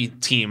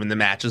NXT team in the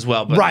match as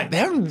well, but they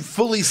haven't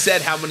fully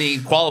said how many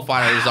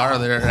qualifiers are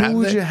there. Who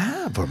would you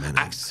have from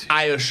NXT?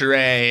 Io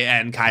Shirai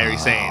and Kairi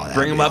Sane.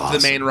 Bring them up to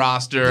the main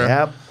roster.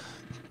 Yep.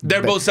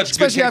 They're both such good,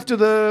 especially after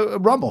the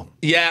Rumble.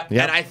 Yeah,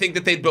 and I think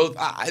that they'd both,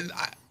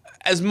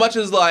 as much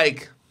as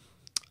like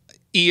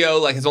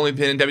EO has only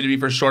been in WWE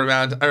for a short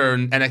amount, or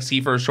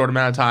NXT for a short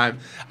amount of time,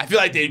 I feel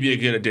like they'd be a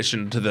good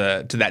addition to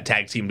that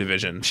tag team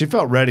division. She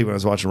felt ready when I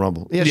was watching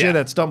Rumble. Yeah, she had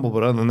that stumble,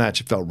 but other than that,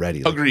 she felt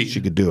ready. Agreed. She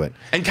could do it.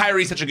 And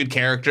Kairi's such a good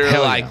character.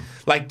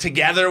 Like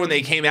together when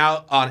they came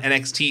out on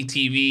NXT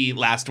TV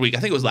last week, I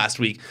think it was last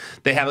week,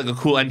 they had like a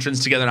cool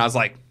entrance together, and I was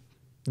like,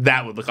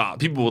 that would look awesome.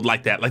 People would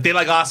like that. Like they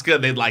like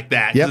Asuka, they'd like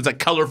that. It's like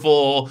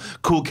colorful,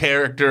 cool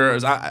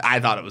characters.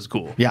 I thought it was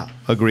cool. Yeah,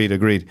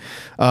 agreed.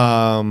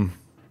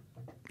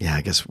 Yeah,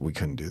 I guess we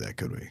couldn't do that,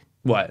 could we?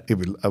 What?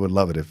 I would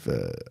love it if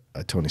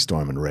Tony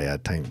Storm and Rhea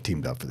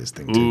teamed up for this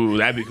thing too. Ooh,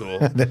 that'd be cool.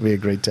 That'd be a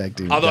great tag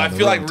team. Although I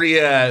feel like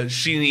Rhea,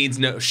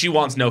 she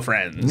wants no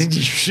friends.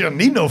 She don't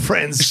need no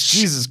friends.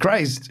 Jesus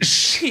Christ.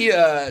 She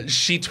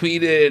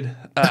tweeted.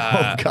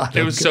 Oh God!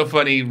 It was so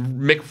funny.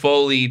 Mick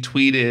Foley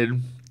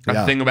tweeted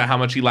a thing about how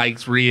much he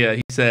likes Rhea.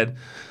 He said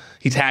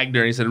he tagged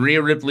her and he said,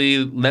 "Rhea Ripley,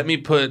 let me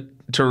put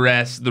to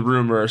rest the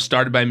rumor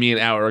started by me an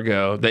hour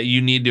ago that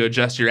you need to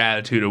adjust your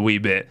attitude a wee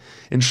bit.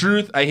 In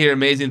truth, I hear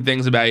amazing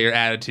things about your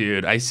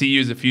attitude. I see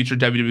you as a future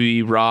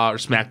WWE Raw or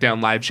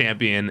SmackDown Live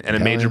champion and a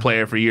major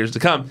player for years to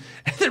come."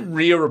 And then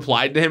Rhea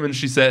replied to him and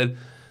she said,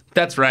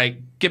 "That's right.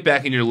 Get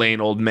back in your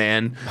lane, old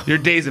man. Your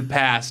days have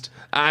passed.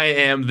 I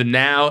am the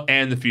now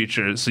and the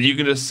future. So you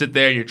can just sit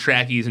there in your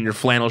trackies and your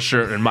flannel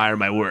shirt and admire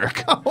my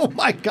work." Oh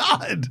my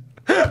God.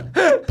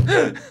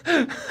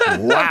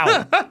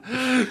 Wow.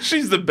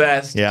 She's the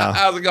best. Yeah.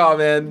 I was like, oh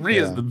man,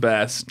 Rhea's the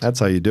best. That's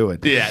how you do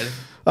it. Yeah.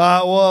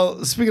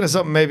 Well, speaking of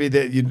something maybe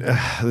that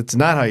it's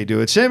not how you do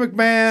it. Shane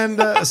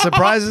McMahon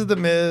surprises the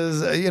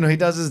Miz. He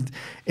does his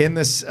in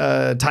this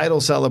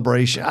title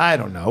celebration. I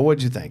don't know.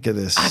 What'd you think of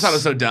this? I thought it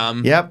was so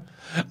dumb. Yep.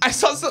 I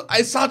saw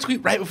a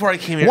tweet right before I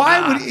came here.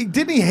 Why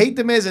didn't he hate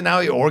the Miz and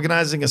now he's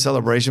organizing a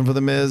celebration for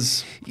the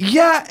Miz?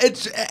 Yeah,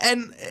 it's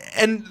and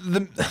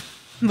the.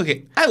 Look,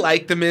 I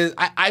like the Miz.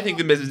 I think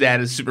the Miz's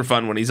dad is super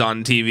fun when he's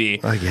on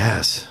TV. I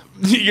guess.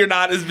 You're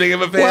not as big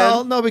of a fan?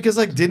 Well, no, because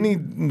wasn't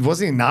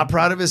he not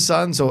proud of his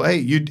son? So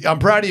hey, I'm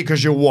proud of you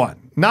because you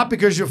won, not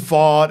because you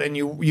fought and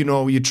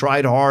you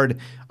tried hard.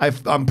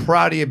 I'm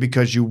proud of you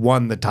because you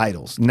won the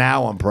titles.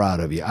 Now I'm proud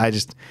of you.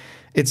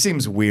 It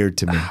seems weird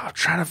to me. I'm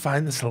trying to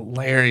find this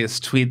hilarious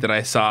tweet that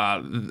I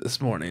saw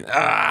this morning.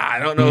 I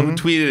don't know who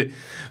tweeted it,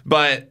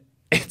 but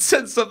it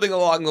said something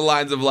along the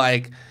lines of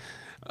like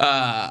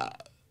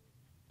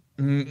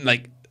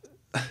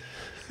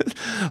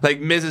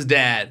Miz's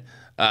dad,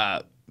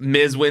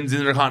 Miz wins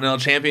Intercontinental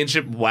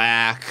Championship,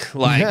 whack.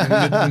 Like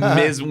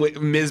Miz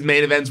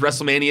main events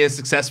WrestleMania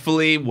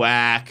successfully,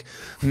 whack.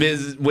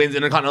 Miz wins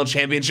Intercontinental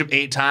Championship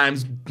 8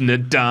 times,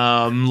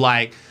 dumb.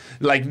 Like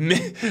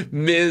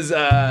Miz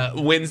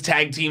wins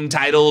tag team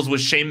titles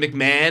with Shane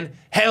McMahon.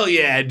 Hell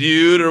yeah,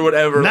 dude, or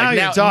whatever. Now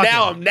you're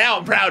talking. Now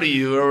I'm proud of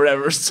you, or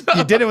whatever. So,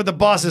 you did it with the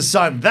boss's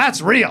son.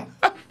 That's real.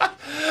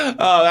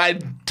 I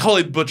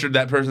totally butchered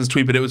that person's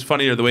tweet, but it was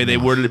funnier the way they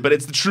worded it. But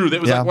it's the truth.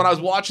 It was like when I was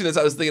watching this,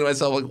 I was thinking to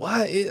myself,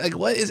 like,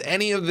 what is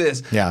any of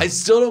this? Yeah. I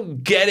still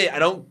don't get it. I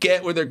don't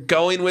get where they're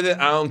going with it.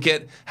 I don't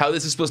get how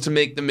this is supposed to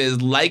make the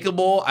Miz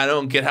likable. I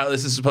don't get how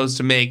this is supposed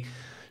to make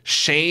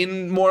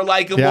Shane more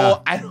likable. Yeah.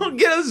 I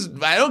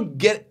don't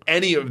get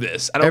any of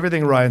this.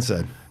 Everything Ryan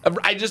said.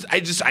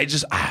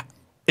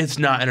 It's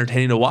not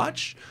entertaining to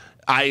watch.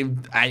 I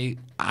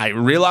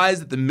realize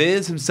that the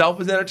Miz himself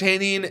is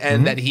entertaining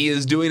and that he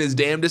is doing his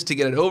damnedest to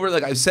get it over.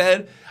 Like I've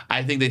said,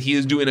 I think that he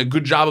is doing a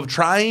good job of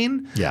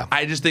trying. Yeah.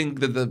 I just think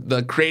that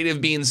the creative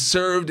being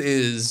served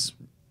is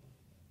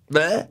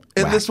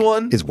this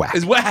one. Is whack.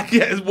 Is whack.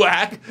 Yeah, is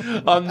whack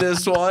on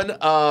this one.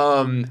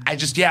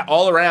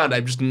 All around,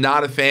 I'm just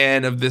not a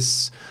fan of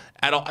this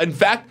at all. In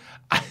fact,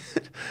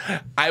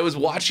 I was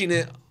watching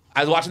it.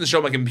 I was watching the show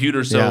on my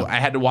computer, so I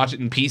had to watch it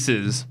in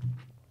pieces.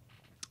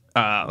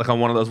 Like on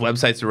one of those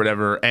websites or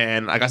whatever,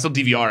 and like I still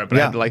DVR it, but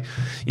I had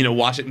to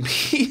watch it in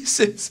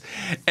pieces,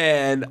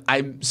 and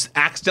I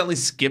accidentally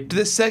skipped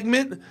this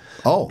segment.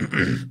 Oh,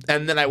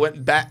 and then I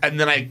went back, and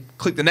then I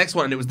clicked the next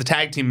one, and it was the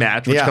tag team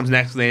match, which comes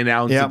next. They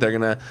announced that they're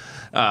gonna,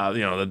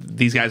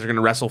 these guys are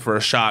gonna wrestle for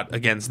a shot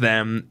against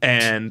them,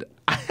 and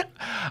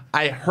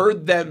I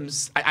heard them.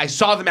 I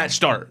saw the match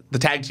start, the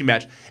tag team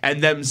match,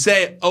 and them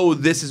say, "Oh,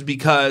 this is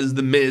because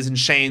the Miz and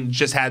Shane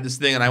just had this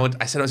thing," and I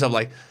said to myself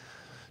like,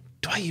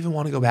 do I even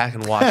want to go back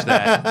and watch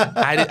that?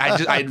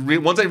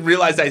 Once I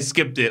realized I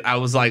skipped it, I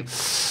was like,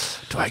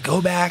 do I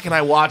go back and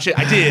I watch it?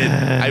 I did.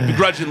 I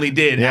begrudgingly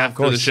did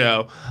after the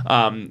show.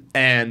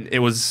 And it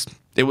was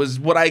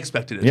what I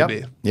expected it to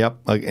be. Yep.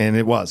 And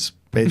it was.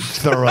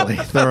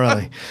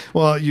 Thoroughly.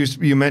 Well,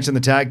 you mentioned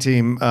the tag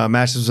team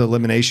match. This was an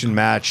elimination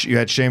match. You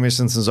had Sheamus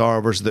and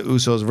Cesaro versus the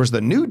Usos versus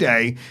the New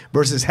Day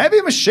versus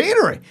Heavy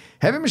Machinery.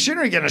 Heavy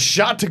Machinery getting a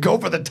shot to go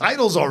for the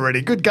titles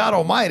already. Good God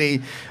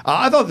Almighty!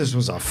 I thought this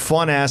was a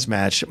fun-ass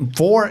match.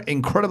 4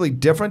 incredibly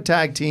different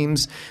tag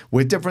teams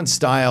with different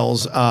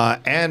styles,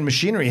 and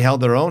Machinery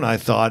held their own, I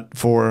thought,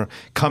 for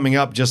coming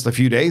up just a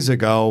few days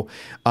ago.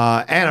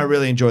 And I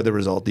really enjoyed the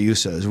result, the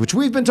Usos, which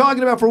we've been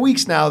talking about for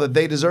weeks now, that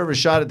they deserve a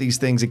shot at these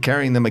things and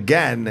carrying them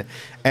again.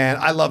 And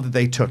I love that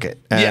they took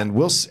it. And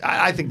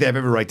I think they have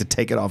every right to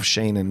take it off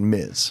Shane and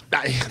Miz.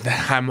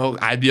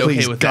 I'd be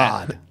okay with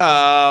God.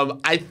 that.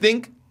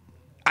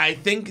 I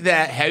think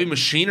that Heavy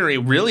Machinery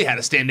really had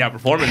a standout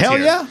performance here.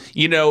 Yeah.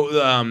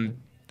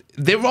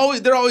 They're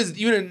always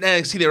even in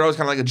NXT, they were always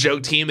kind of like a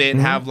joke team. They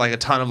didn't have like a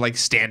ton of like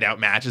standout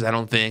matches, I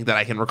don't think, that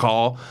I can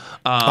recall.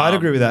 I'd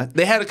agree with that.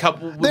 They had a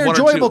couple. They're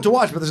enjoyable to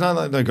watch, but there's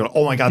not like,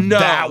 oh my God,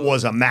 that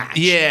was a match.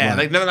 Yeah,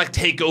 like nothing like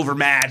takeover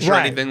match or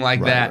anything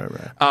like that.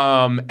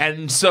 Right.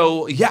 And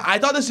so, I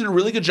thought this did a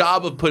really good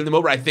job of putting them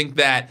over. I think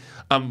that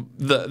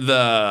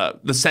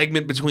the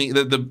segment between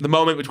the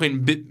moment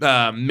between Big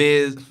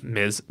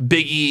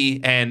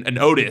E and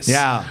Otis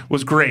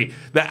was great.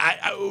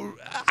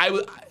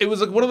 It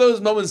was like one of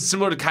those moments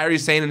similar to Kairi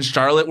Sane and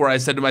Charlotte where I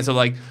said to myself,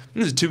 like,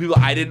 there's two people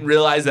I didn't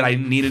realize that I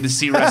needed to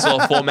see wrestle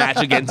a full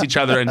match against each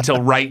other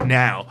until right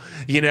now,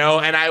 you know?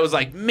 And I was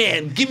like,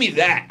 man, give me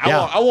that.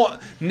 I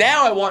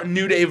want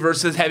New Day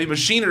versus Heavy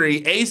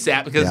Machinery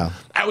ASAP because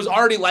I was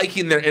already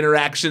liking their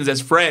interactions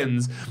as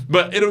friends,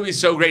 but it'll be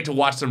so great to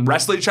watch them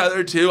wrestle each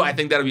other too. I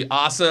think that'll be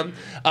awesome.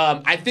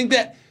 I think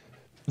that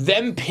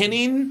them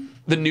pinning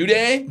the New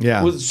Day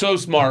was so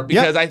smart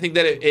because I think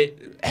that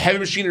Heavy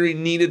Machinery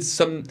needed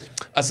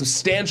a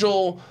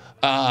substantial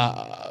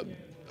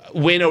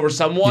win over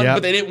someone,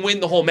 but they didn't win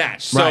the whole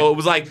match. So it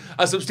was like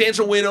a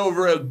substantial win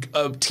over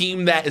a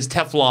team that is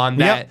Teflon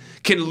that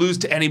can lose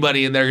to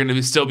anybody and they're going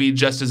to still be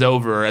just as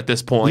over at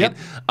this point.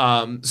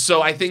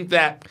 So I think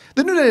that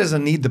the New Day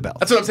doesn't need the belt.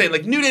 That's what I'm saying.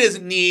 Like New Day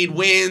doesn't need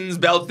wins,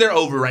 belts. They're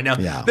over right now.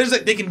 There's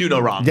like they can do no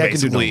wrong.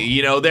 Basically,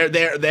 you know, they're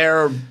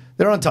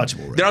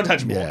untouchable. Right? They're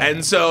untouchable.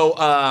 And so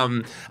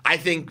I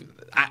think.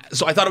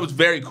 So I thought it was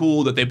very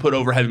cool that they put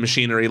over Heavy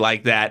Machinery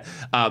like that.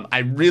 I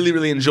really,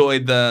 really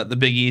enjoyed the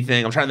Big E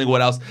thing. I'm trying to think of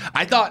what else.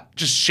 I thought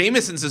just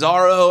Sheamus and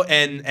Cesaro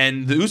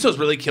and the Usos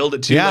really killed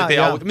it too.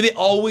 They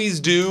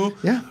always do.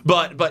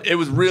 But it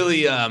was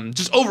really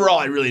just overall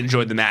I really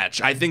enjoyed the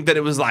match. I think that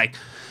it was like,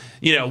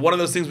 you know, one of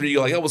those things where you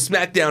go like, oh, well,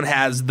 SmackDown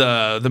has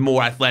the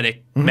more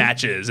athletic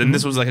matches, and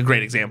this was like a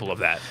great example of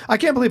that. I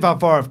can't believe how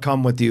far I've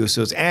come with the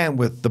Usos and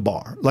with the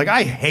Bar. Like,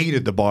 I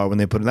hated the Bar when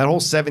they put in that whole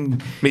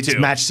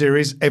 7-match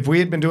series. If we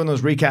had been doing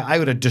those recaps, I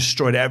would have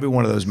destroyed every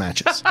one of those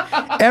matches.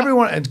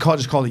 Everyone, and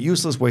just called it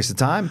useless, waste of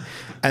time.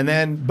 And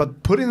then,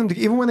 but putting them,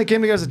 even when they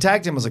came together as a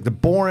tag team, it was like the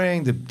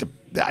boring,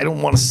 I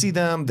don't want to see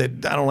them. I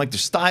don't like their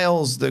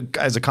styles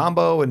as a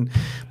combo and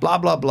blah,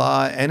 blah,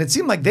 blah. And it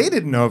seemed like they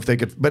didn't know if they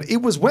could. But it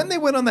was when they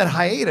went on that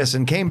hiatus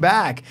and came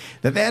back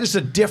that they had just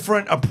a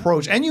different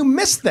approach. And you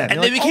missed them.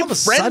 And they became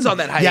friends on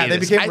that hiatus. Yeah, they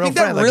became real friends.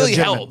 I think that really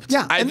helped.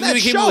 Yeah, I think they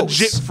became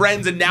legit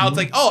friends. And now it's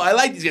like, oh, I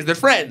like these guys. They're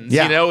friends.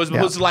 You know, as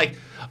opposed to like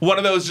one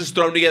of those just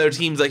thrown together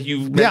teams like like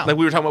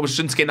we were talking about with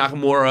Shinsuke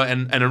Nakamura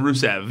and a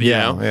Rusev. You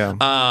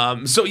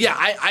know? So, yeah,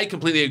 I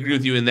completely agree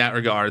with you in that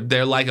regard.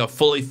 They're like a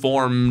fully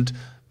formed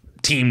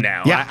team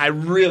now. I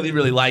really,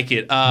 really like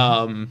it.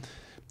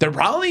 They're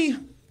probably...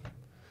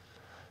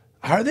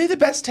 Are they the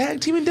best tag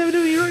team in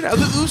WWE right now?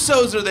 The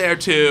Usos are there,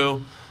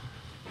 too.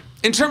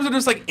 In terms of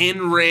just, like,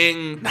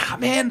 in-ring... Nah,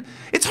 man,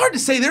 it's hard to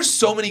say. There's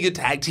so many good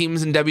tag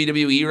teams in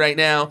WWE right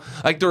now.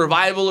 Like, the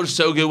Revival are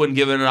so good when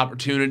given an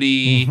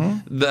opportunity.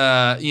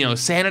 The, you know,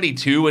 Sanity,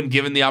 too, when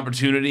given the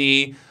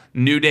opportunity.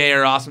 New Day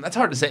are awesome. That's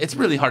hard to say. It's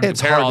really hard to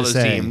compare all those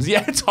teams.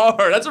 Yeah, it's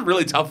hard. That's a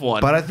really tough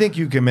one. But I think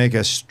you can make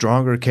a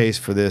stronger case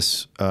for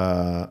this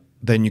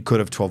than you could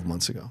have 12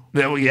 months ago.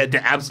 Yeah,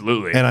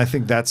 absolutely. And I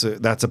think that's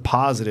a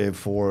positive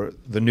for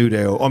the New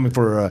Day. I mean,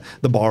 for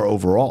the Bar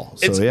overall.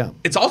 So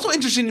it's also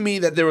interesting to me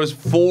that there was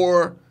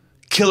 4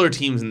 killer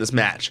teams in this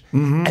match,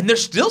 and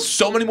there's still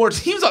so many more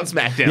teams on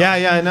SmackDown.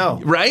 Yeah, I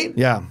know. Right?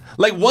 Yeah.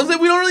 Like ones that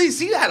we don't really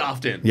see that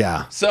often.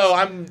 Yeah. So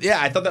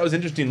I thought that was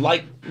interesting.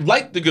 Like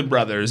the Good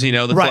Brothers, you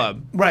know, the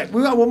club. Right.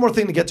 We got one more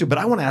thing to get to, but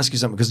I want to ask you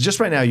something because just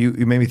right now you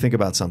made me think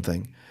about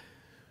something.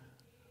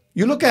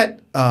 You look at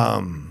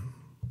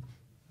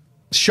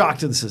Shock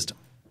to the System.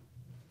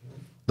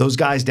 Those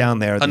guys down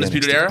there, the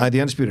Undisputed Era. The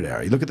Undisputed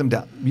Era. You look at them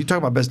down. You talk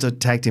about best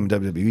tag team in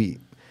WWE.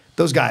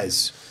 Those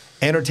guys,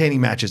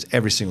 entertaining matches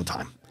every single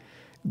time.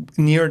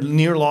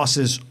 Near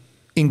losses.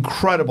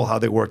 Incredible how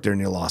they worked their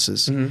near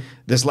losses.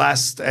 This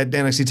last at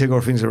NXT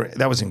TakeOver Phoenix,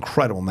 that was an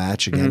incredible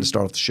match again to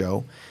start off the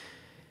show.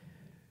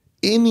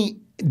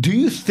 Do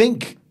you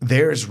think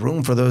there's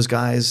room for those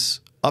guys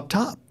up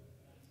top?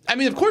 I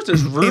mean, of course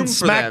there's room in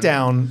for SmackDown.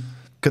 Them.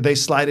 Could they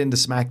slide into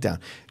SmackDown?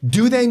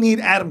 Do they need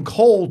Adam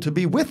Cole to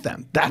be with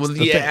them? That's the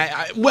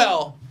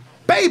thing.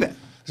 Baby.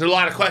 There's a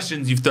lot of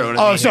questions you've thrown at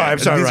me. I'm sorry.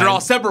 These are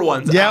all separate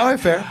ones. Yeah,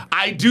 fair.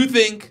 I do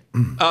think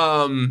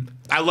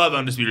I love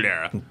Undisputed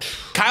Era.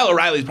 Kyle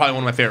O'Reilly is probably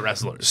one of my favorite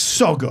wrestlers.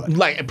 So good.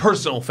 Like,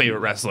 personal favorite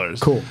wrestlers.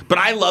 Cool. But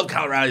I love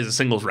Kyle O'Reilly as a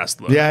singles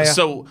wrestler. Yeah.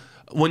 So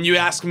when you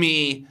ask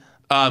me,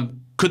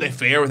 could they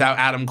fare without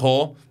Adam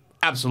Cole?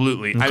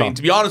 Absolutely. Okay. I mean,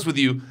 to be honest with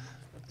you,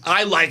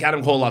 I like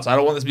Adam Cole a lot, so I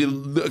don't want this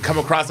to come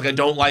across like I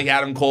don't like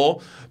Adam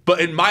Cole. But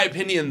in my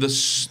opinion,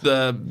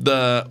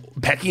 the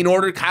pecking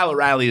order, Kyle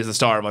O'Reilly is the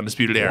star of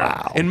Undisputed Era.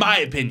 Wow. In my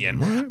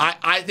opinion.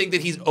 I think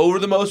that he's over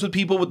the most with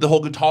people with the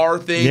whole guitar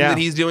thing that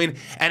he's doing.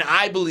 And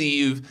I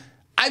believe,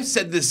 I've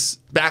said this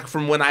back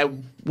from when I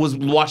was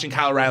watching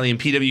Kyle O'Reilly in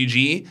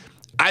PWG.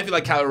 I feel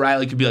like Kyle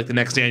O'Reilly could be like the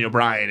next Daniel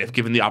Bryan if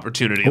given the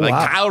opportunity.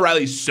 Kyle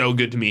O'Reilly's so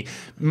good to me.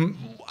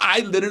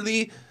 I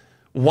literally...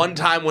 One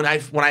time when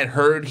I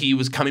heard he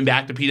was coming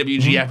back to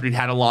PWG after he'd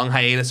had a long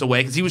hiatus away,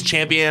 because he was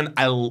champion.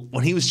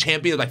 When he was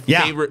champion, it was my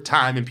favorite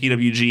time in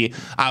PWG.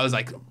 I was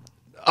like, oh,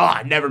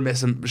 I never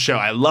miss a show.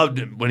 I loved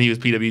him when he was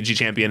PWG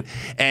champion.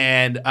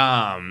 And when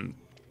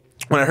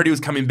I heard he was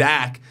coming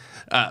back,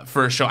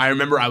 for a show. I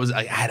remember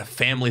I had a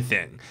family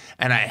thing,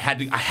 and I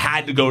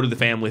had to go to the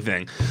family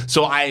thing.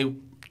 So I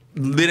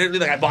literally,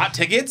 like, I bought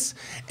tickets,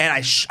 and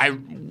I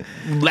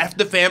left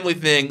the family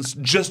things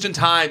just in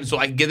time so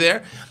I could get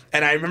there.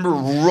 And I remember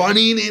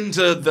running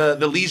into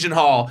the Legion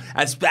Hall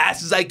as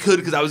fast as I could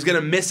because I was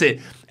gonna miss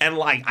it. And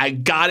like I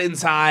got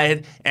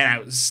inside and I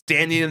was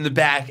standing in the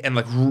back, and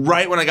like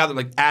right when I got there,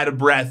 like out of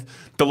breath,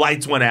 the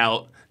lights went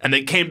out. And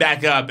they came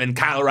back up, and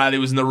Kyle O'Reilly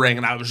was in the ring,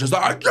 and I was just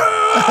like,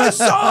 yes,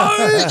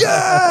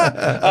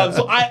 yeah!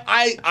 So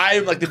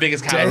I'm like the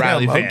biggest Kyle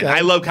O'Reilly fan. Okay.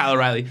 I love Kyle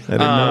O'Reilly. I didn't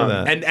know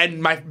that. And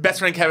my best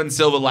friend Kevin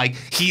Silva, like,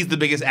 he's the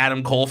biggest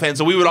Adam Cole fan.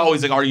 So we would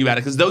always like argue about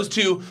it because those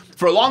two,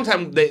 for a long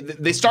time,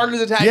 they started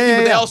as a tag team,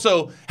 but they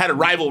also had a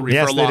rivalry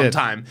for a long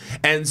time.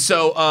 And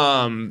so,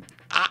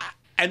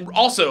 and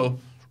also,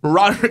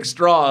 Roderick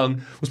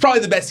Strong was probably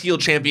the best heel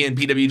champion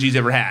PWG's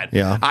ever had.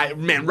 Yeah.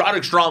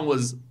 Roderick Strong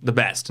was the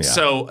best. Yeah.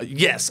 So,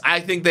 yes, I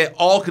think they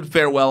all could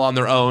fare well on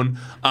their own.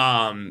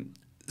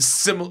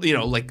 Similar, you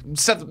know, like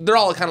Seth, they're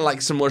all kind of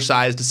like similar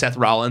size to Seth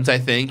Rollins, I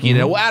think. You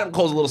know, well, Adam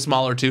Cole's a little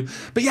smaller too.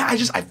 But yeah,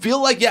 I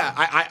feel like,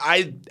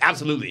 I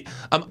absolutely.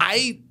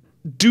 I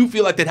do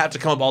feel like they'd have to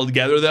come up all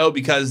together though,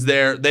 because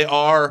they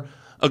are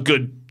a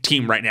good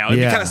team right now. It'd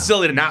be kind of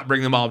silly to not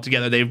bring them all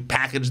together. They've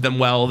packaged them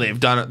well. They've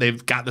done it.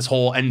 They've got this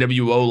whole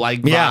NWO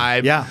like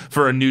vibe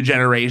for a new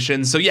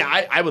generation. So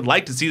yeah, I would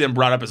like to see them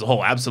brought up as a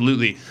whole.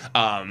 Absolutely.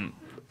 And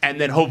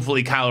then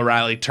hopefully Kyle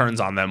O'Reilly turns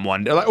on them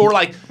one day, or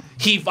like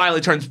he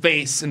finally turns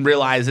face and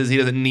realizes he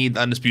doesn't need the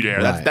Undisputed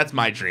Era. Right. That's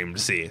my dream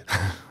to see.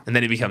 And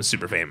then he becomes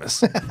super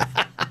famous.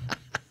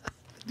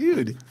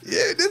 Dude,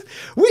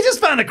 we just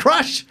found a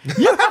crush.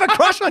 You have a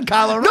crush on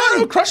Kyle O'Reilly?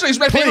 No, crush on. He's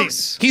my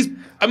favorite. He's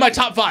in my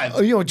top 5.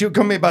 Oh, you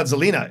told me about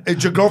Zelina.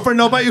 Did your girlfriend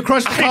know about your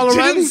crush on Kyle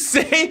O'Reilly? I didn't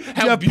say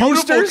how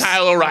beautiful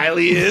Kyle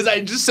O'Reilly is.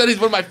 I just said he's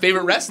one of my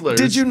favorite wrestlers.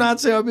 Did you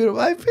not say how beautiful?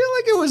 I feel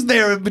like it was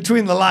there in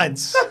between the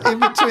lines. In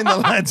between the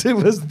lines, it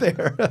was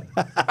there.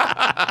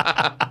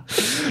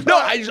 No,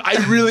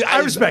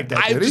 I respect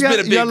that. I've just been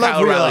a big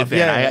Kyle O'Reilly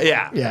fan.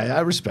 Yeah,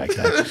 I respect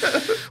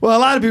that. Well, a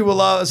lot of people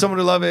love, someone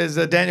who love is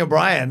Daniel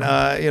Bryan.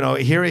 You know,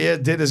 here he is,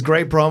 did his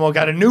great promo,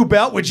 got a new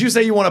belt, which you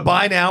say you want to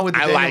buy now. With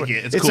the like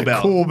it. It's a cool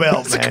belt. Cool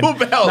belt, it's man. a cool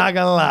belt. Not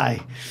gonna lie.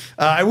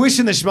 I wish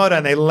in the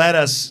Schmodown they let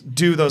us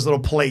do those little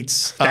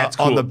plates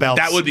on the belts.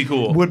 That would be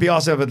cool. Would be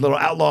also have a little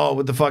outlaw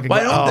with the fucking.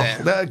 Why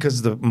don't they?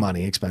 Because the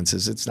money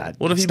expenses. It's not.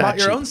 What if you bought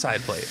your own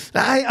side plate?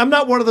 I'm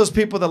not one of those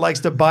people that likes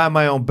to buy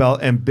my own belt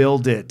and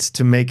build it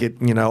to make it.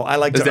 You know, I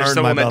like to earn my belts. Is there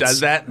someone that does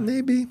that?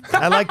 Maybe.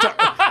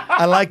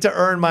 I like to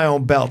earn my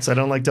own belts. I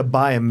don't like to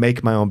buy and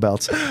make my own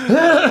belts.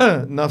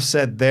 Enough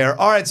said there.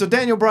 All right, so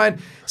Daniel Bryan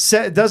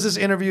does this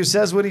interview,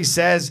 says what he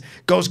says,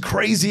 goes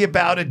crazy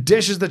about it,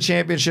 dishes the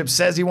championship,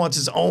 says he wants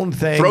his own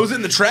thing. Throws it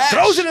in the trash.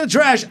 Throws it in the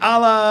trash, a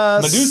la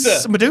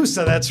Medusa.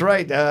 Medusa, that's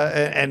right.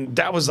 And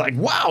that was like,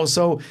 wow.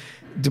 So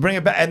to bring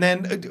it back, and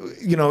then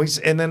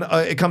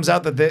it comes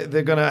out that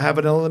they're going to have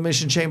an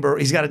Elimination Chamber.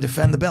 He's got to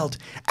defend the belt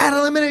at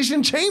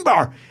Elimination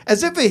Chamber,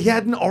 as if he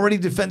hadn't already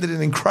defended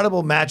an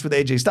incredible match with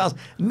AJ Styles.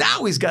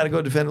 Now he's got to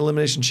go defend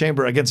Elimination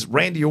Chamber against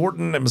Randy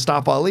Orton and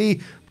Mustafa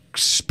Ali.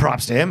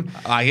 Props to him.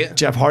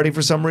 Jeff Hardy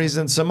for some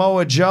reason.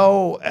 Samoa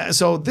Joe.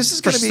 So this is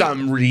going to be... For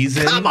some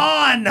reason. Come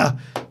on!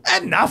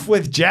 Enough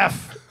with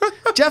Jeff.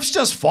 Jeff's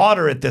just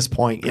fodder at this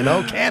point, you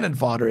know, cannon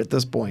fodder at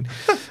this point.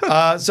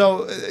 This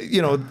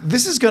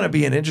is going to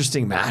be an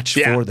interesting match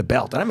for the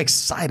belt, and I'm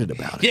excited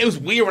about it. Yeah, it was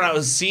weird when I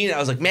was seeing it. I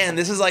was like, man,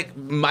 this is like,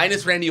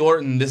 minus Randy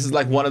Orton, this is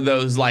like one of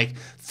those like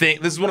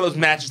this is one of those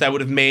matches that I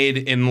would have made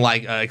in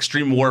like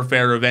Extreme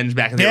Warfare Revenge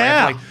back in the day.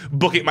 I could, like,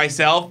 book it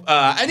myself,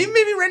 and even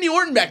maybe Randy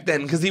Orton back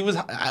then, because he was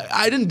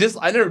I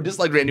never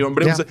disliked Randy Orton,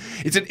 but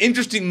it's an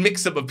interesting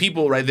mix up of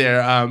people right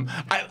there.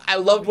 I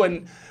loved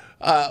when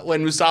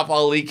Mustafa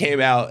Ali came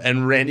out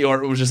and Randy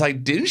Orton was just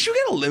like, didn't you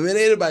get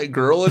eliminated by a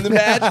girl in the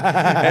match?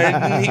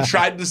 And he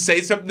tried to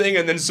say something,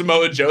 and then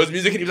Samoa Joe's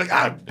music, and he was like,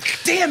 ah,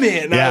 damn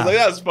it. And I was like,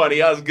 that was funny.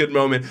 That was a good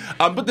moment.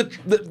 But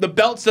the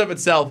belt stuff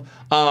itself,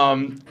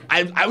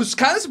 I was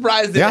kind of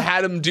surprised they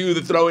had him do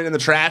the throwing in the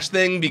trash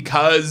thing,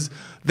 because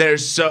they were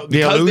so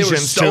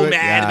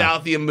mad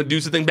about the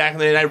Medusa thing back in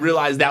the day, and I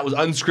realized that was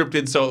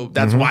unscripted, so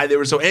that's why they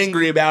were so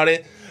angry about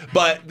it.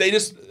 But they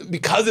just,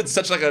 because it's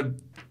such like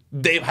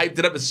they've hyped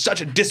it up as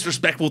such a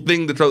disrespectful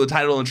thing to throw the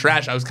title in the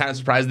trash, I was kind of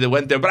surprised they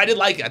went there. But I did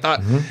like it. I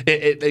thought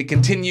it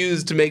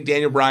continues to make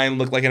Daniel Bryan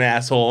look like an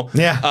asshole.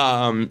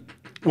 Yeah.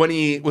 When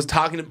he was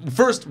talking to,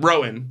 first,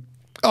 Rowan.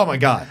 Oh, my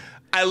God.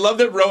 I love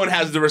that Rowan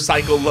has the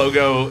Recycle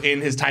logo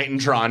in his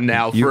Titantron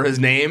now for his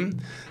name.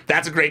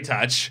 That's a great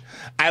touch.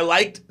 I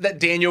liked that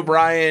Daniel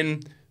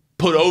Bryan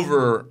put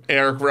over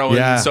Eric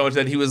Rowan so much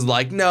that he was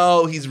like,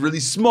 no, he's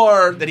really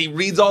smart, that he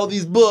reads all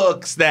these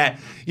books, that,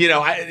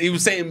 he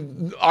was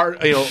saying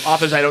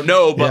authors I don't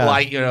know,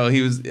 but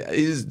he was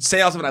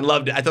saying all stuff, and I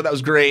loved it. I thought that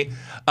was great.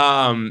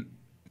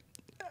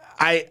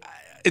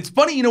 It's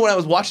funny, when I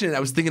was watching it, I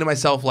was thinking to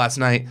myself last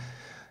night,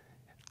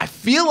 I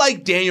feel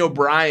like Daniel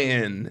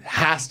Bryan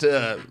has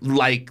to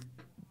like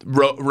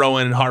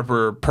Rowan and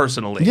Harper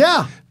personally.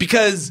 Yeah.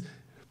 Because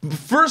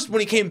first,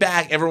 when he came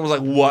back, everyone was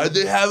like, why did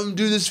they have him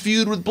do this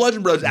feud with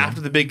Bludgeon Brothers after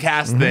the big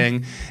cast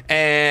thing?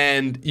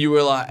 And you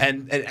were like,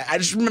 and I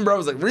just remember I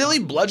was like, really?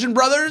 Bludgeon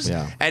Brothers?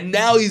 Yeah. And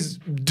now he's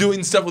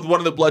doing stuff with one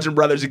of the Bludgeon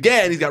Brothers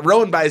again. He's got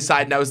Rowan by his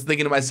side, and I was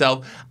thinking to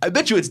myself, I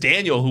bet you it's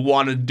Daniel who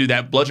wanted to do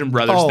that Bludgeon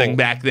Brothers thing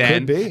back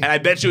then. Could be. And I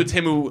bet you it's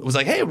him who was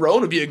like, hey,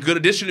 Rowan would be a good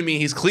addition to me.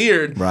 He's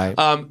cleared. Right.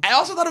 I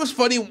also thought it was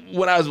funny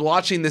when I was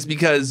watching this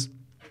because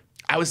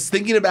I was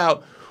thinking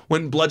about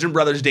when Bludgeon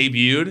Brothers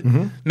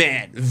debuted.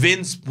 Man,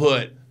 Vince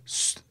put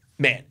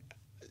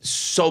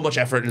so much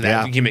effort into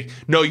that gimmick.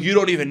 No, you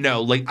don't even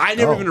know. Like, I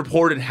never even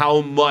reported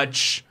how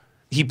much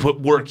he put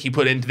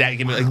into that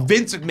gimmick. Like,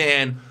 Vince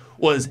McMahon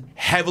was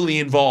heavily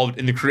involved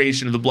in the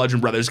creation of the Bludgeon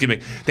Brothers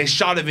gimmick. They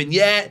shot a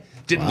vignette,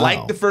 didn't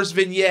like the first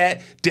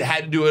vignette,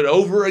 had to do it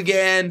over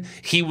again.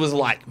 He was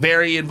like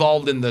very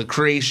involved in the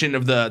creation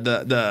of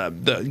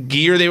the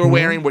gear they were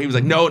wearing, where he was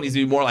like, no, it needs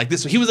to be more like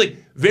this. So he was like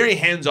very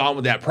hands-on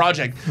with that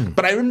project.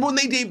 But I remember when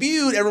they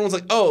debuted, everyone was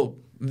like, oh,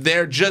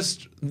 they're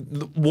just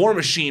the War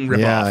Machine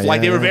ripoff.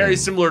 Like, they were very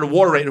similar to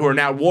War Raiders, who are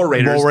now War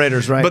Raiders. War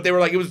Raiders, right. But they were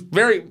like,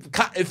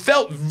 it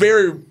felt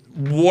very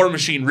War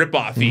Machine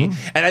ripoff-y.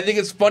 And I think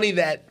it's funny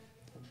that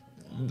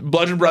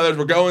Bludgeon Brothers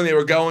were going,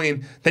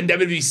 then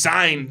WWE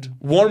signed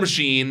War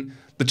Machine.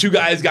 The two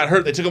guys got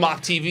hurt. They took them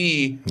off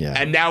TV. Yeah.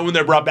 And now when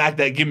they're brought back,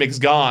 that gimmick's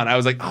gone. I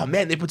was like, oh,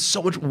 man, they put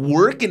so much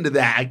work into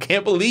that. I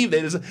can't believe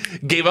they just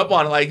gave up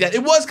on it like that.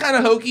 It was kind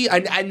of hokey. I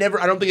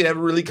don't think it ever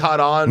really caught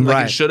on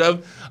like it should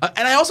have.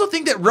 And I also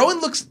think that Rowan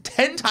looks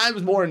 10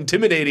 times more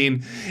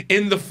intimidating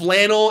in the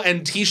flannel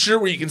and T-shirt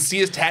where you can see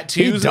his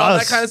tattoos and all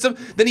that kind of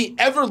stuff than he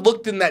ever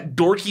looked in that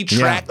dorky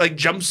track like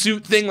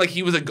jumpsuit thing, like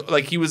he was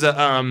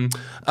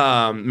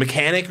a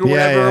mechanic or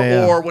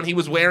whatever, or when he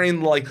was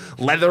wearing like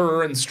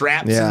leather and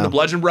straps in the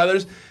Bludgeon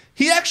Brothers.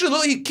 He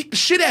kicked the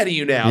shit out of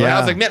you now. And I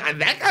was like, man,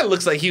 that guy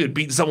looks like he would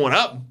beat someone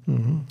up.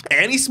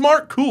 And he's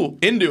smart, cool,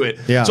 into it.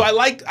 So I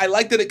liked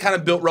that it kind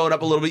of built Rowan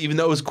up a little bit, even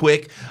though it was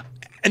quick.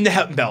 And the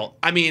Hemp belt.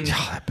 I mean,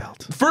 that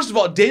belt. First of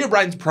all, Daniel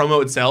Bryan's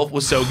promo itself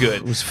was so good.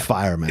 It was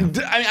fire, man.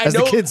 As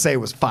the kids say, it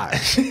was fire.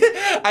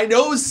 I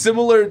know it was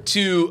similar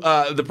to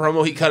the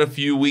promo he cut a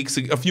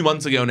few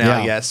months ago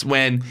now, I guess,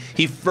 when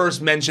he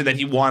first mentioned that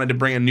he wanted to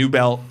bring a new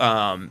belt,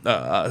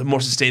 a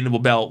more sustainable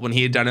belt, when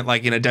he had done it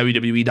like in a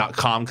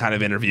WWE.com kind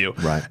of interview.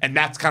 Right. And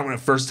that's kind of when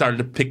it first started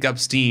to pick up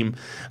steam.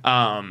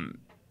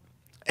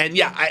 And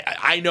yeah,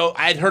 I know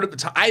I'd heard at the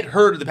time. I'd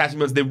heard the past few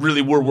months they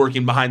really were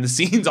working behind the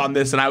scenes on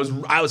this, and I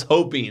was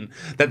hoping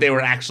that they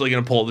were actually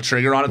going to pull the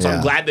trigger on it. So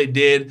I'm glad they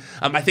did.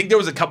 I think there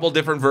was a couple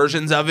different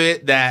versions of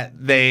it that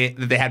they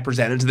had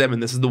presented to them,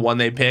 and this is the one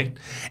they picked.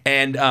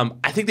 And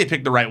I think they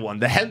picked the right one.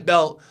 The Hemp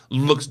belt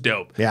looks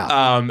dope.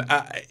 Yeah.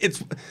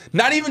 It's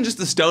not even just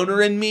the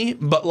stoner in me,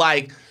 but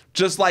like,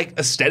 just like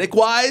aesthetic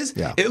wise,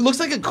 it looks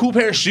like a cool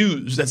pair of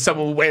shoes that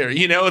someone would wear.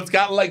 You know, it's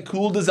got like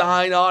cool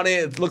design on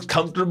it. It looks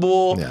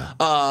comfortable. Yeah.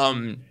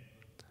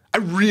 I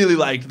really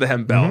liked the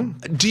Hemp belt.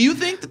 Do you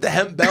think that the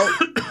Hemp belt,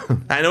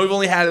 I know we've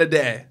only had it a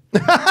day.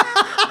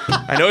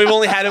 I know we've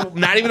only had it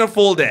not even a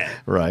full day.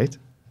 Right.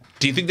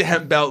 Do you think the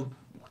Hemp belt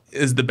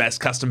is the best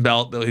custom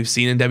belt that we've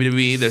seen in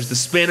WWE? There's the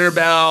spinner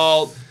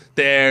belt.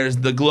 There's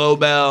the glow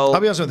belt.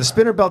 I'll be honest with you, the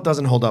spinner belt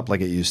doesn't hold up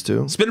like it used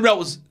to. Spinner belt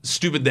was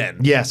stupid then.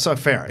 Yeah, so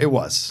fair. It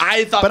was.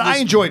 I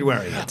enjoyed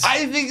wearing it.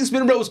 I think the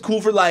spinner belt was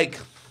cool for like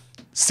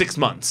 6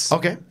 months.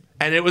 Okay.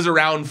 And it was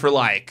around for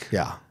like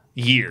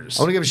years.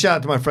 I want to give a shout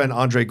out to my friend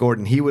Andre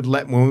Gordon. He would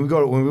when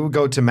we would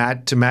go to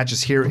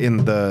matches here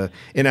in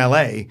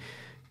LA,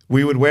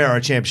 we would wear our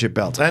championship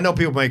belts. And I know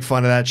people make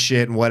fun of that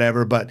shit and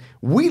whatever, but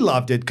we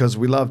loved it because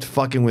we loved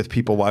fucking with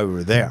people while we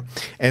were there.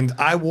 And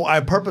I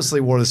purposely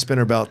wore the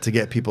spinner belt to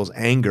get people's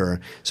anger.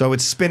 So I would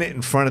spin it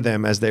in front of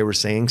them as they were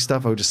saying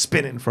stuff. I would just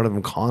spin it in front of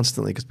them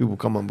constantly because people would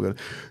come up and go,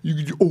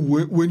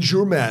 when's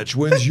your match?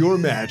 When's your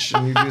match?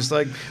 And you're just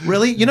like,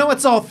 really? You know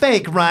it's all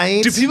fake,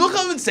 right? Do people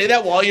come and say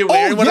that while you're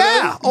wearing one of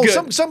those?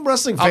 Oh, some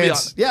wrestling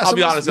fans. I'll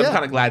be honest, I'm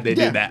kind of glad they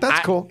do that.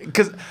 That's cool.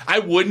 Because I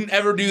wouldn't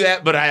ever do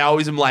that, but I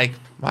always am like,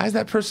 why is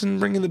that person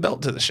bringing the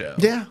belt to the show?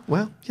 Yeah,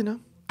 well, you know.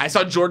 I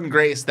saw Jordan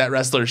Grace, that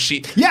wrestler.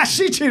 She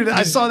cheated.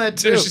 I saw that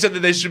too. She said that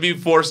they should be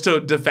forced to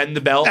defend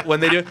the belt when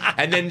they do.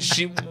 And then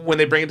when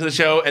they bring it to the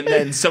show, and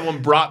then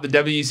someone brought the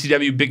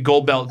WCW big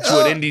gold belt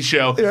to an indie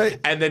show,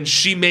 and then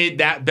she made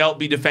that belt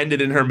be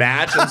defended in her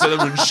match. And so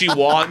then when she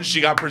won,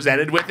 she got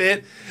presented with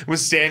it,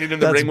 was standing in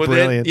the ring with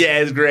it. Yeah,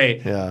 it's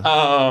great.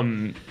 Yeah.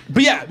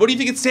 But yeah, what do you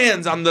think it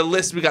stands on the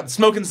list? We got the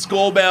Smoking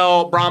Skull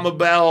belt, Brahma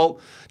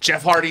belt,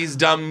 Jeff Hardy's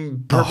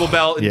dumb purple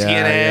belt in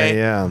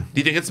TNA. Do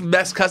you think it's the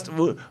best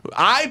custom?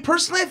 I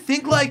personally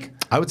think like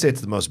I would say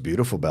it's the most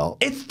beautiful belt.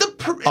 It's the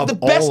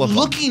best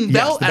looking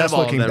belt out of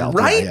all of them,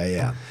 right?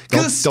 Yeah.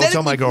 Don't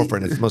tell my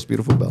girlfriend it's the most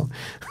beautiful belt.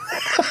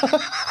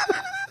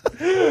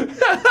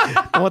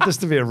 I want this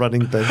to be a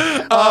running thing.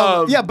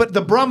 Yeah, but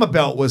the Brahma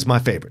belt was my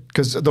favorite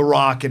because the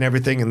rock and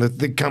everything and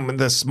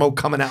the smoke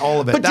coming out, all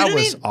of it. That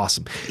was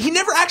awesome. He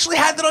never actually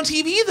had that on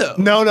TV though.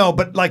 No,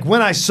 but like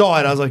when I saw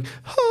it, I was like,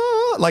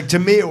 Like, to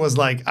me, it was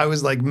like, I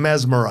was like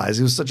mesmerized.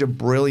 It was such a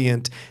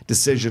brilliant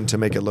decision to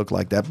make it look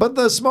like that. But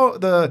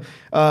the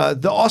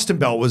Austin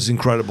belt was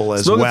incredible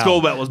as well. The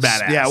Skull belt was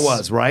badass. Yeah, it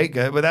was, right?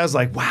 But that was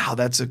like, wow,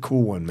 that's a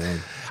cool one,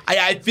 man.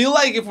 I feel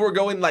like if we're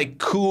going like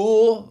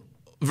cool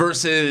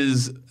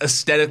versus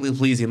aesthetically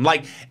pleasing,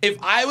 like if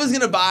I was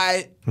going to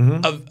buy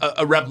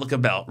a replica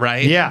belt,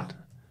 right? Yeah.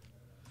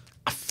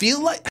 I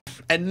feel like,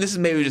 and this is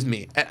maybe just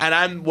me, and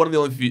I'm one of the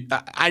only few,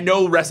 I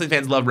know wrestling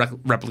fans love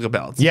replica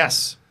belts.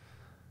 Yes.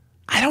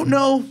 I don't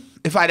know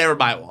if I'd ever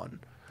buy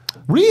one.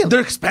 Really? They're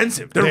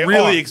expensive. They're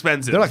really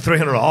expensive. They're like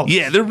 $300.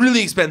 Yeah, they're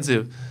really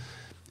expensive.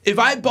 If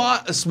I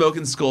bought a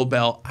Smoking Skull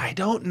belt, I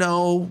don't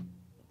know.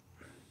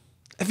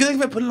 I feel like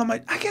if I put it on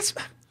my, I guess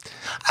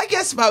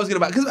if I was gonna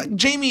buy, because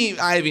Jamie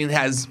Iovine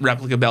has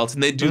replica belts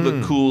and they do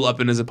look cool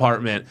up in his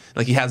apartment,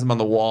 like he has them on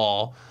the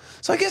wall.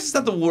 So I guess it's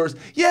not the worst.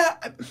 Yeah,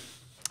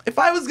 if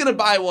I was gonna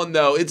buy one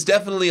though, it's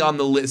definitely on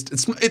the list.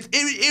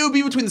 It would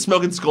be between the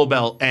Smoking Skull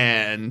belt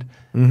and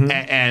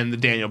the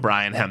Daniel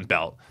Bryan Hemp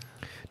belt.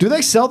 Do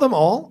they sell them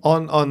all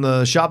on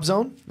the Shop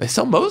Zone? They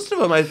sell most of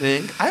them, I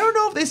think. I don't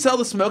know if they sell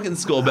the Smoking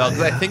Skull belt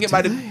because I think it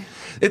might have.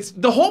 It's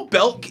the whole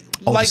belt.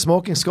 Oh, like, the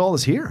Smoking Skull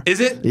is here. Is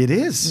it? It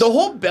is. The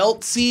whole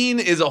belt scene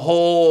is a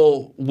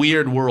whole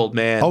weird world,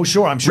 man. Oh,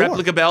 sure, I'm sure.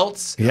 Replica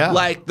belts. Yeah.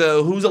 Like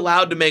the who's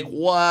allowed to make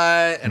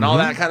what and all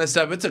that kind of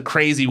stuff. It's a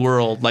crazy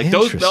world. Like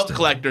those belt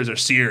collectors are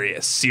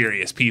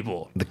serious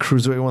people. The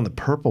Cruiserweight one, the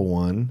purple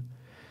one.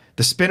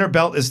 The spinner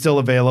belt is still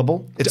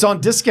available. It's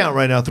on discount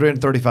right now,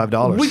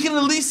 $335. We can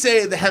at least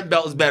say the hemp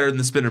belt is better than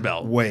the spinner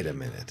belt. Wait a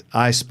minute.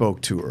 I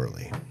spoke too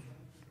early.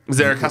 Is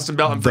there a custom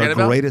belt I'm forgetting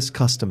about? The greatest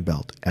custom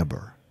belt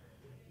ever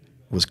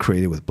was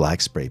created with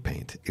black spray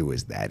paint. It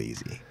was that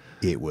easy.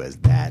 It was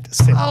that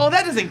simple. Oh,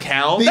 that doesn't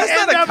count. The That's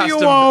not a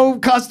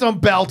NWO custom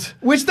belt,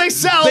 which they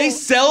sell. They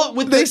sell it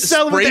with the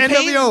spray paint?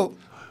 NWO.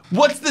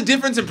 What's the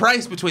difference in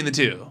price between the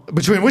two?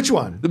 Between which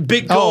one? The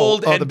big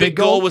gold and the big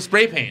gold with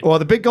spray paint. Well,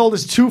 the big gold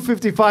is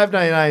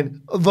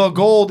 $255.99. The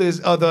gold is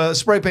the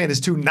spray paint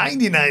is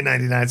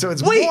 $299.99. So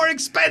it's more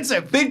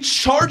expensive. They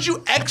charge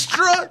you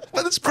extra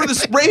for the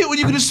spray paint when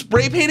you can just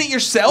spray paint it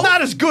yourself?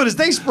 Not as good as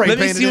they spray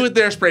painted it. Let me see what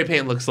their spray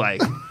paint looks like.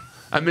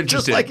 I'm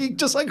interested.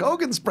 Just like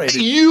Hogan sprayed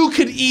it. You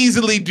could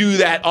easily do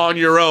that on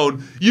your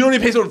own. You don't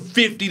even pay someone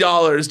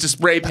 $50 to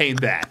spray paint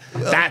that.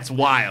 That's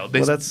wild.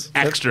 That's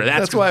extra.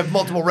 That's why I have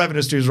multiple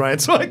revenue streams, Ryan,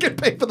 so I can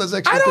pay for those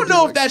extra. I don't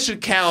know if that should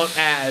count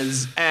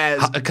as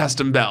a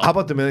custom belt. How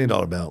about the $1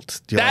 million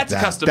belt? That's a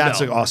custom belt.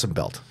 That's an awesome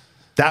belt.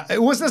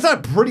 That's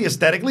not pretty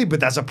aesthetically, but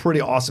that's a pretty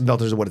awesome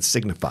belt as to what it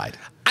signified.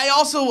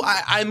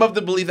 I'm of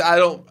the belief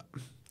that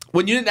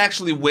when you didn't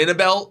actually win a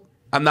belt,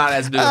 I'm not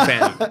as big a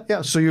fan.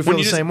 Yeah, so you feel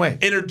the same way.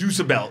 Introduce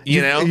a belt, you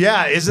know?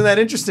 Yeah, isn't that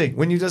interesting?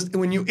 When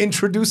you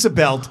introduce a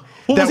belt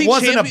that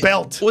wasn't a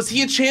belt. Was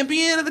he a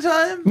champion at the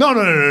time? No.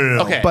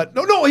 Okay. But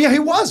yeah, he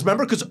was.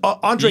 Remember, because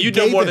Andre. You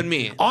know more than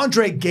me.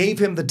 Andre gave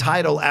him the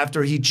title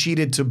after he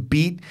cheated to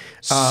beat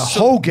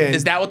Hogan.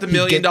 Is that what the $1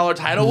 million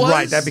title was?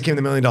 Right, that became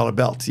the $1 million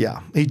belt.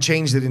 Yeah, he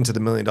changed it into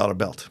the $1 million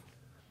belt.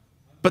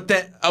 But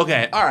then,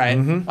 okay, all right.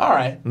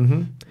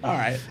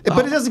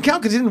 But it doesn't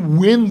count because he didn't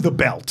win the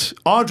belt.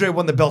 Andre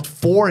won the belt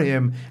for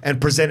him and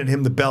presented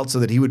him the belt so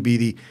that he would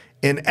be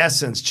in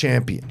essence,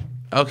 champion.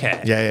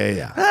 Okay.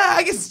 Yeah.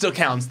 I guess it still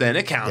counts then.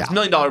 It counts. Yeah. $1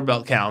 million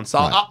belt counts.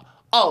 I'll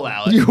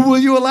allow it. Will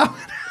you allow it?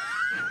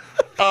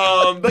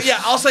 But yeah,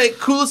 I'll say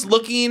coolest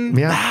looking.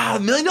 Yeah. Wow,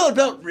 $1 million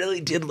belt really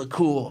did look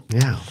cool.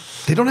 Yeah.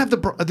 They don't have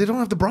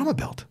the Brahma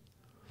belt.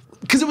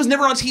 Because it was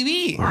never on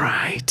TV.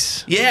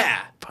 Right.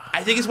 Yeah.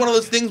 I think it's one of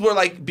those things where,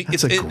 like,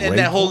 it's in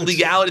that whole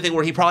legality thing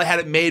where he probably had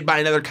it made by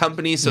another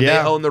company, so they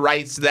own the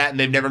rights to that, and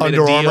they've never made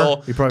a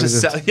deal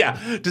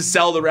to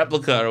sell the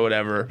replica or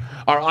whatever.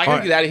 All right, I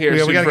gotta get out of here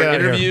soon for an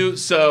interview.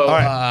 So, all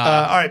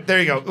right, there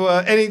you go.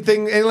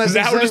 Anything? Any last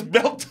now we're just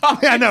belt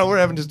talking. Yeah, no,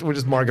 we're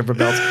just marking for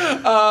belts.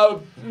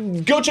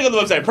 Go check out the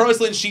website,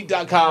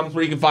 ProWrestlingSheet.com,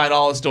 where you can find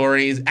all the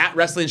stories. At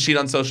Wrestling Sheet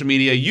on social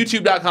media.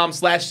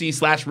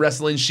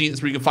 YouTube.com/C/Wrestling Sheet.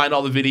 That's where you can find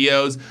all the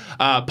videos.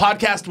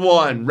 Podcast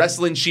One,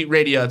 Wrestling Sheet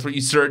Radio. That's what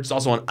you search. It's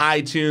also on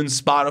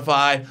iTunes,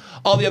 Spotify,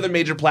 all the other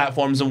major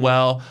platforms as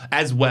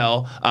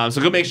well.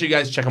 So go make sure you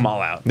guys check them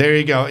all out. There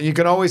you go. You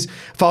can always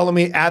follow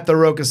me at The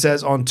Rocha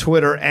Says on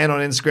Twitter and on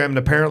Instagram. And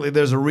apparently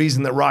there's a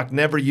reason that Rock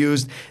never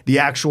used the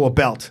actual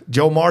belt.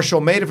 Joe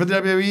Marshall made it for the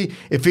WWE.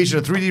 It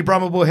featured a 3D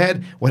Brahma Bull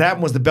head. What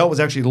happened was the belt was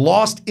actually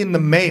lost in the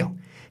mail.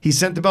 He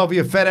sent the belt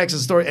via FedEx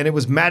store, and it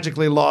was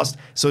magically lost,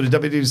 so the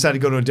WWE decided to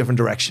go to a different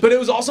direction. But it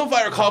was also, if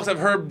I recall, because I've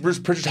heard Bruce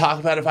Pritchard talk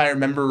about it, if I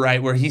remember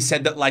right, where he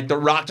said that, like, The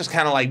Rock just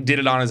kind of, like, did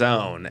it on his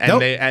own.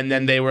 And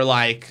then they were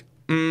like,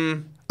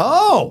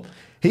 Oh!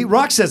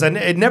 Rock says,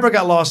 it never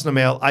got lost in the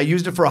mail. I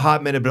used it for a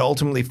hot minute, but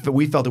ultimately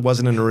we felt it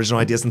wasn't an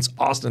original idea since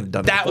Austin had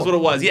done it. That was what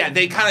it was. Yeah,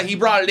 he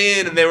brought it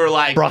in, and they were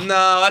like, no,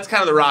 that's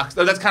kind of The Rock's,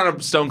 that's kind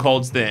of Stone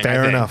Cold's thing.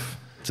 Fair enough.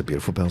 It's a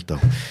beautiful belt, though.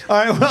 All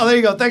right, well, there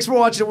you go. Thanks for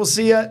watching. We'll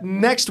see you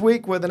next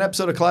week with an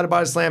episode of Collided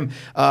Body Slam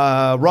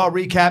Raw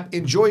Recap.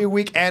 Enjoy your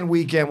week and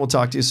weekend. We'll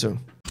talk to you soon.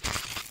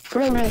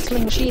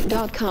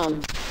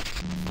 ProWrestlingSheet.com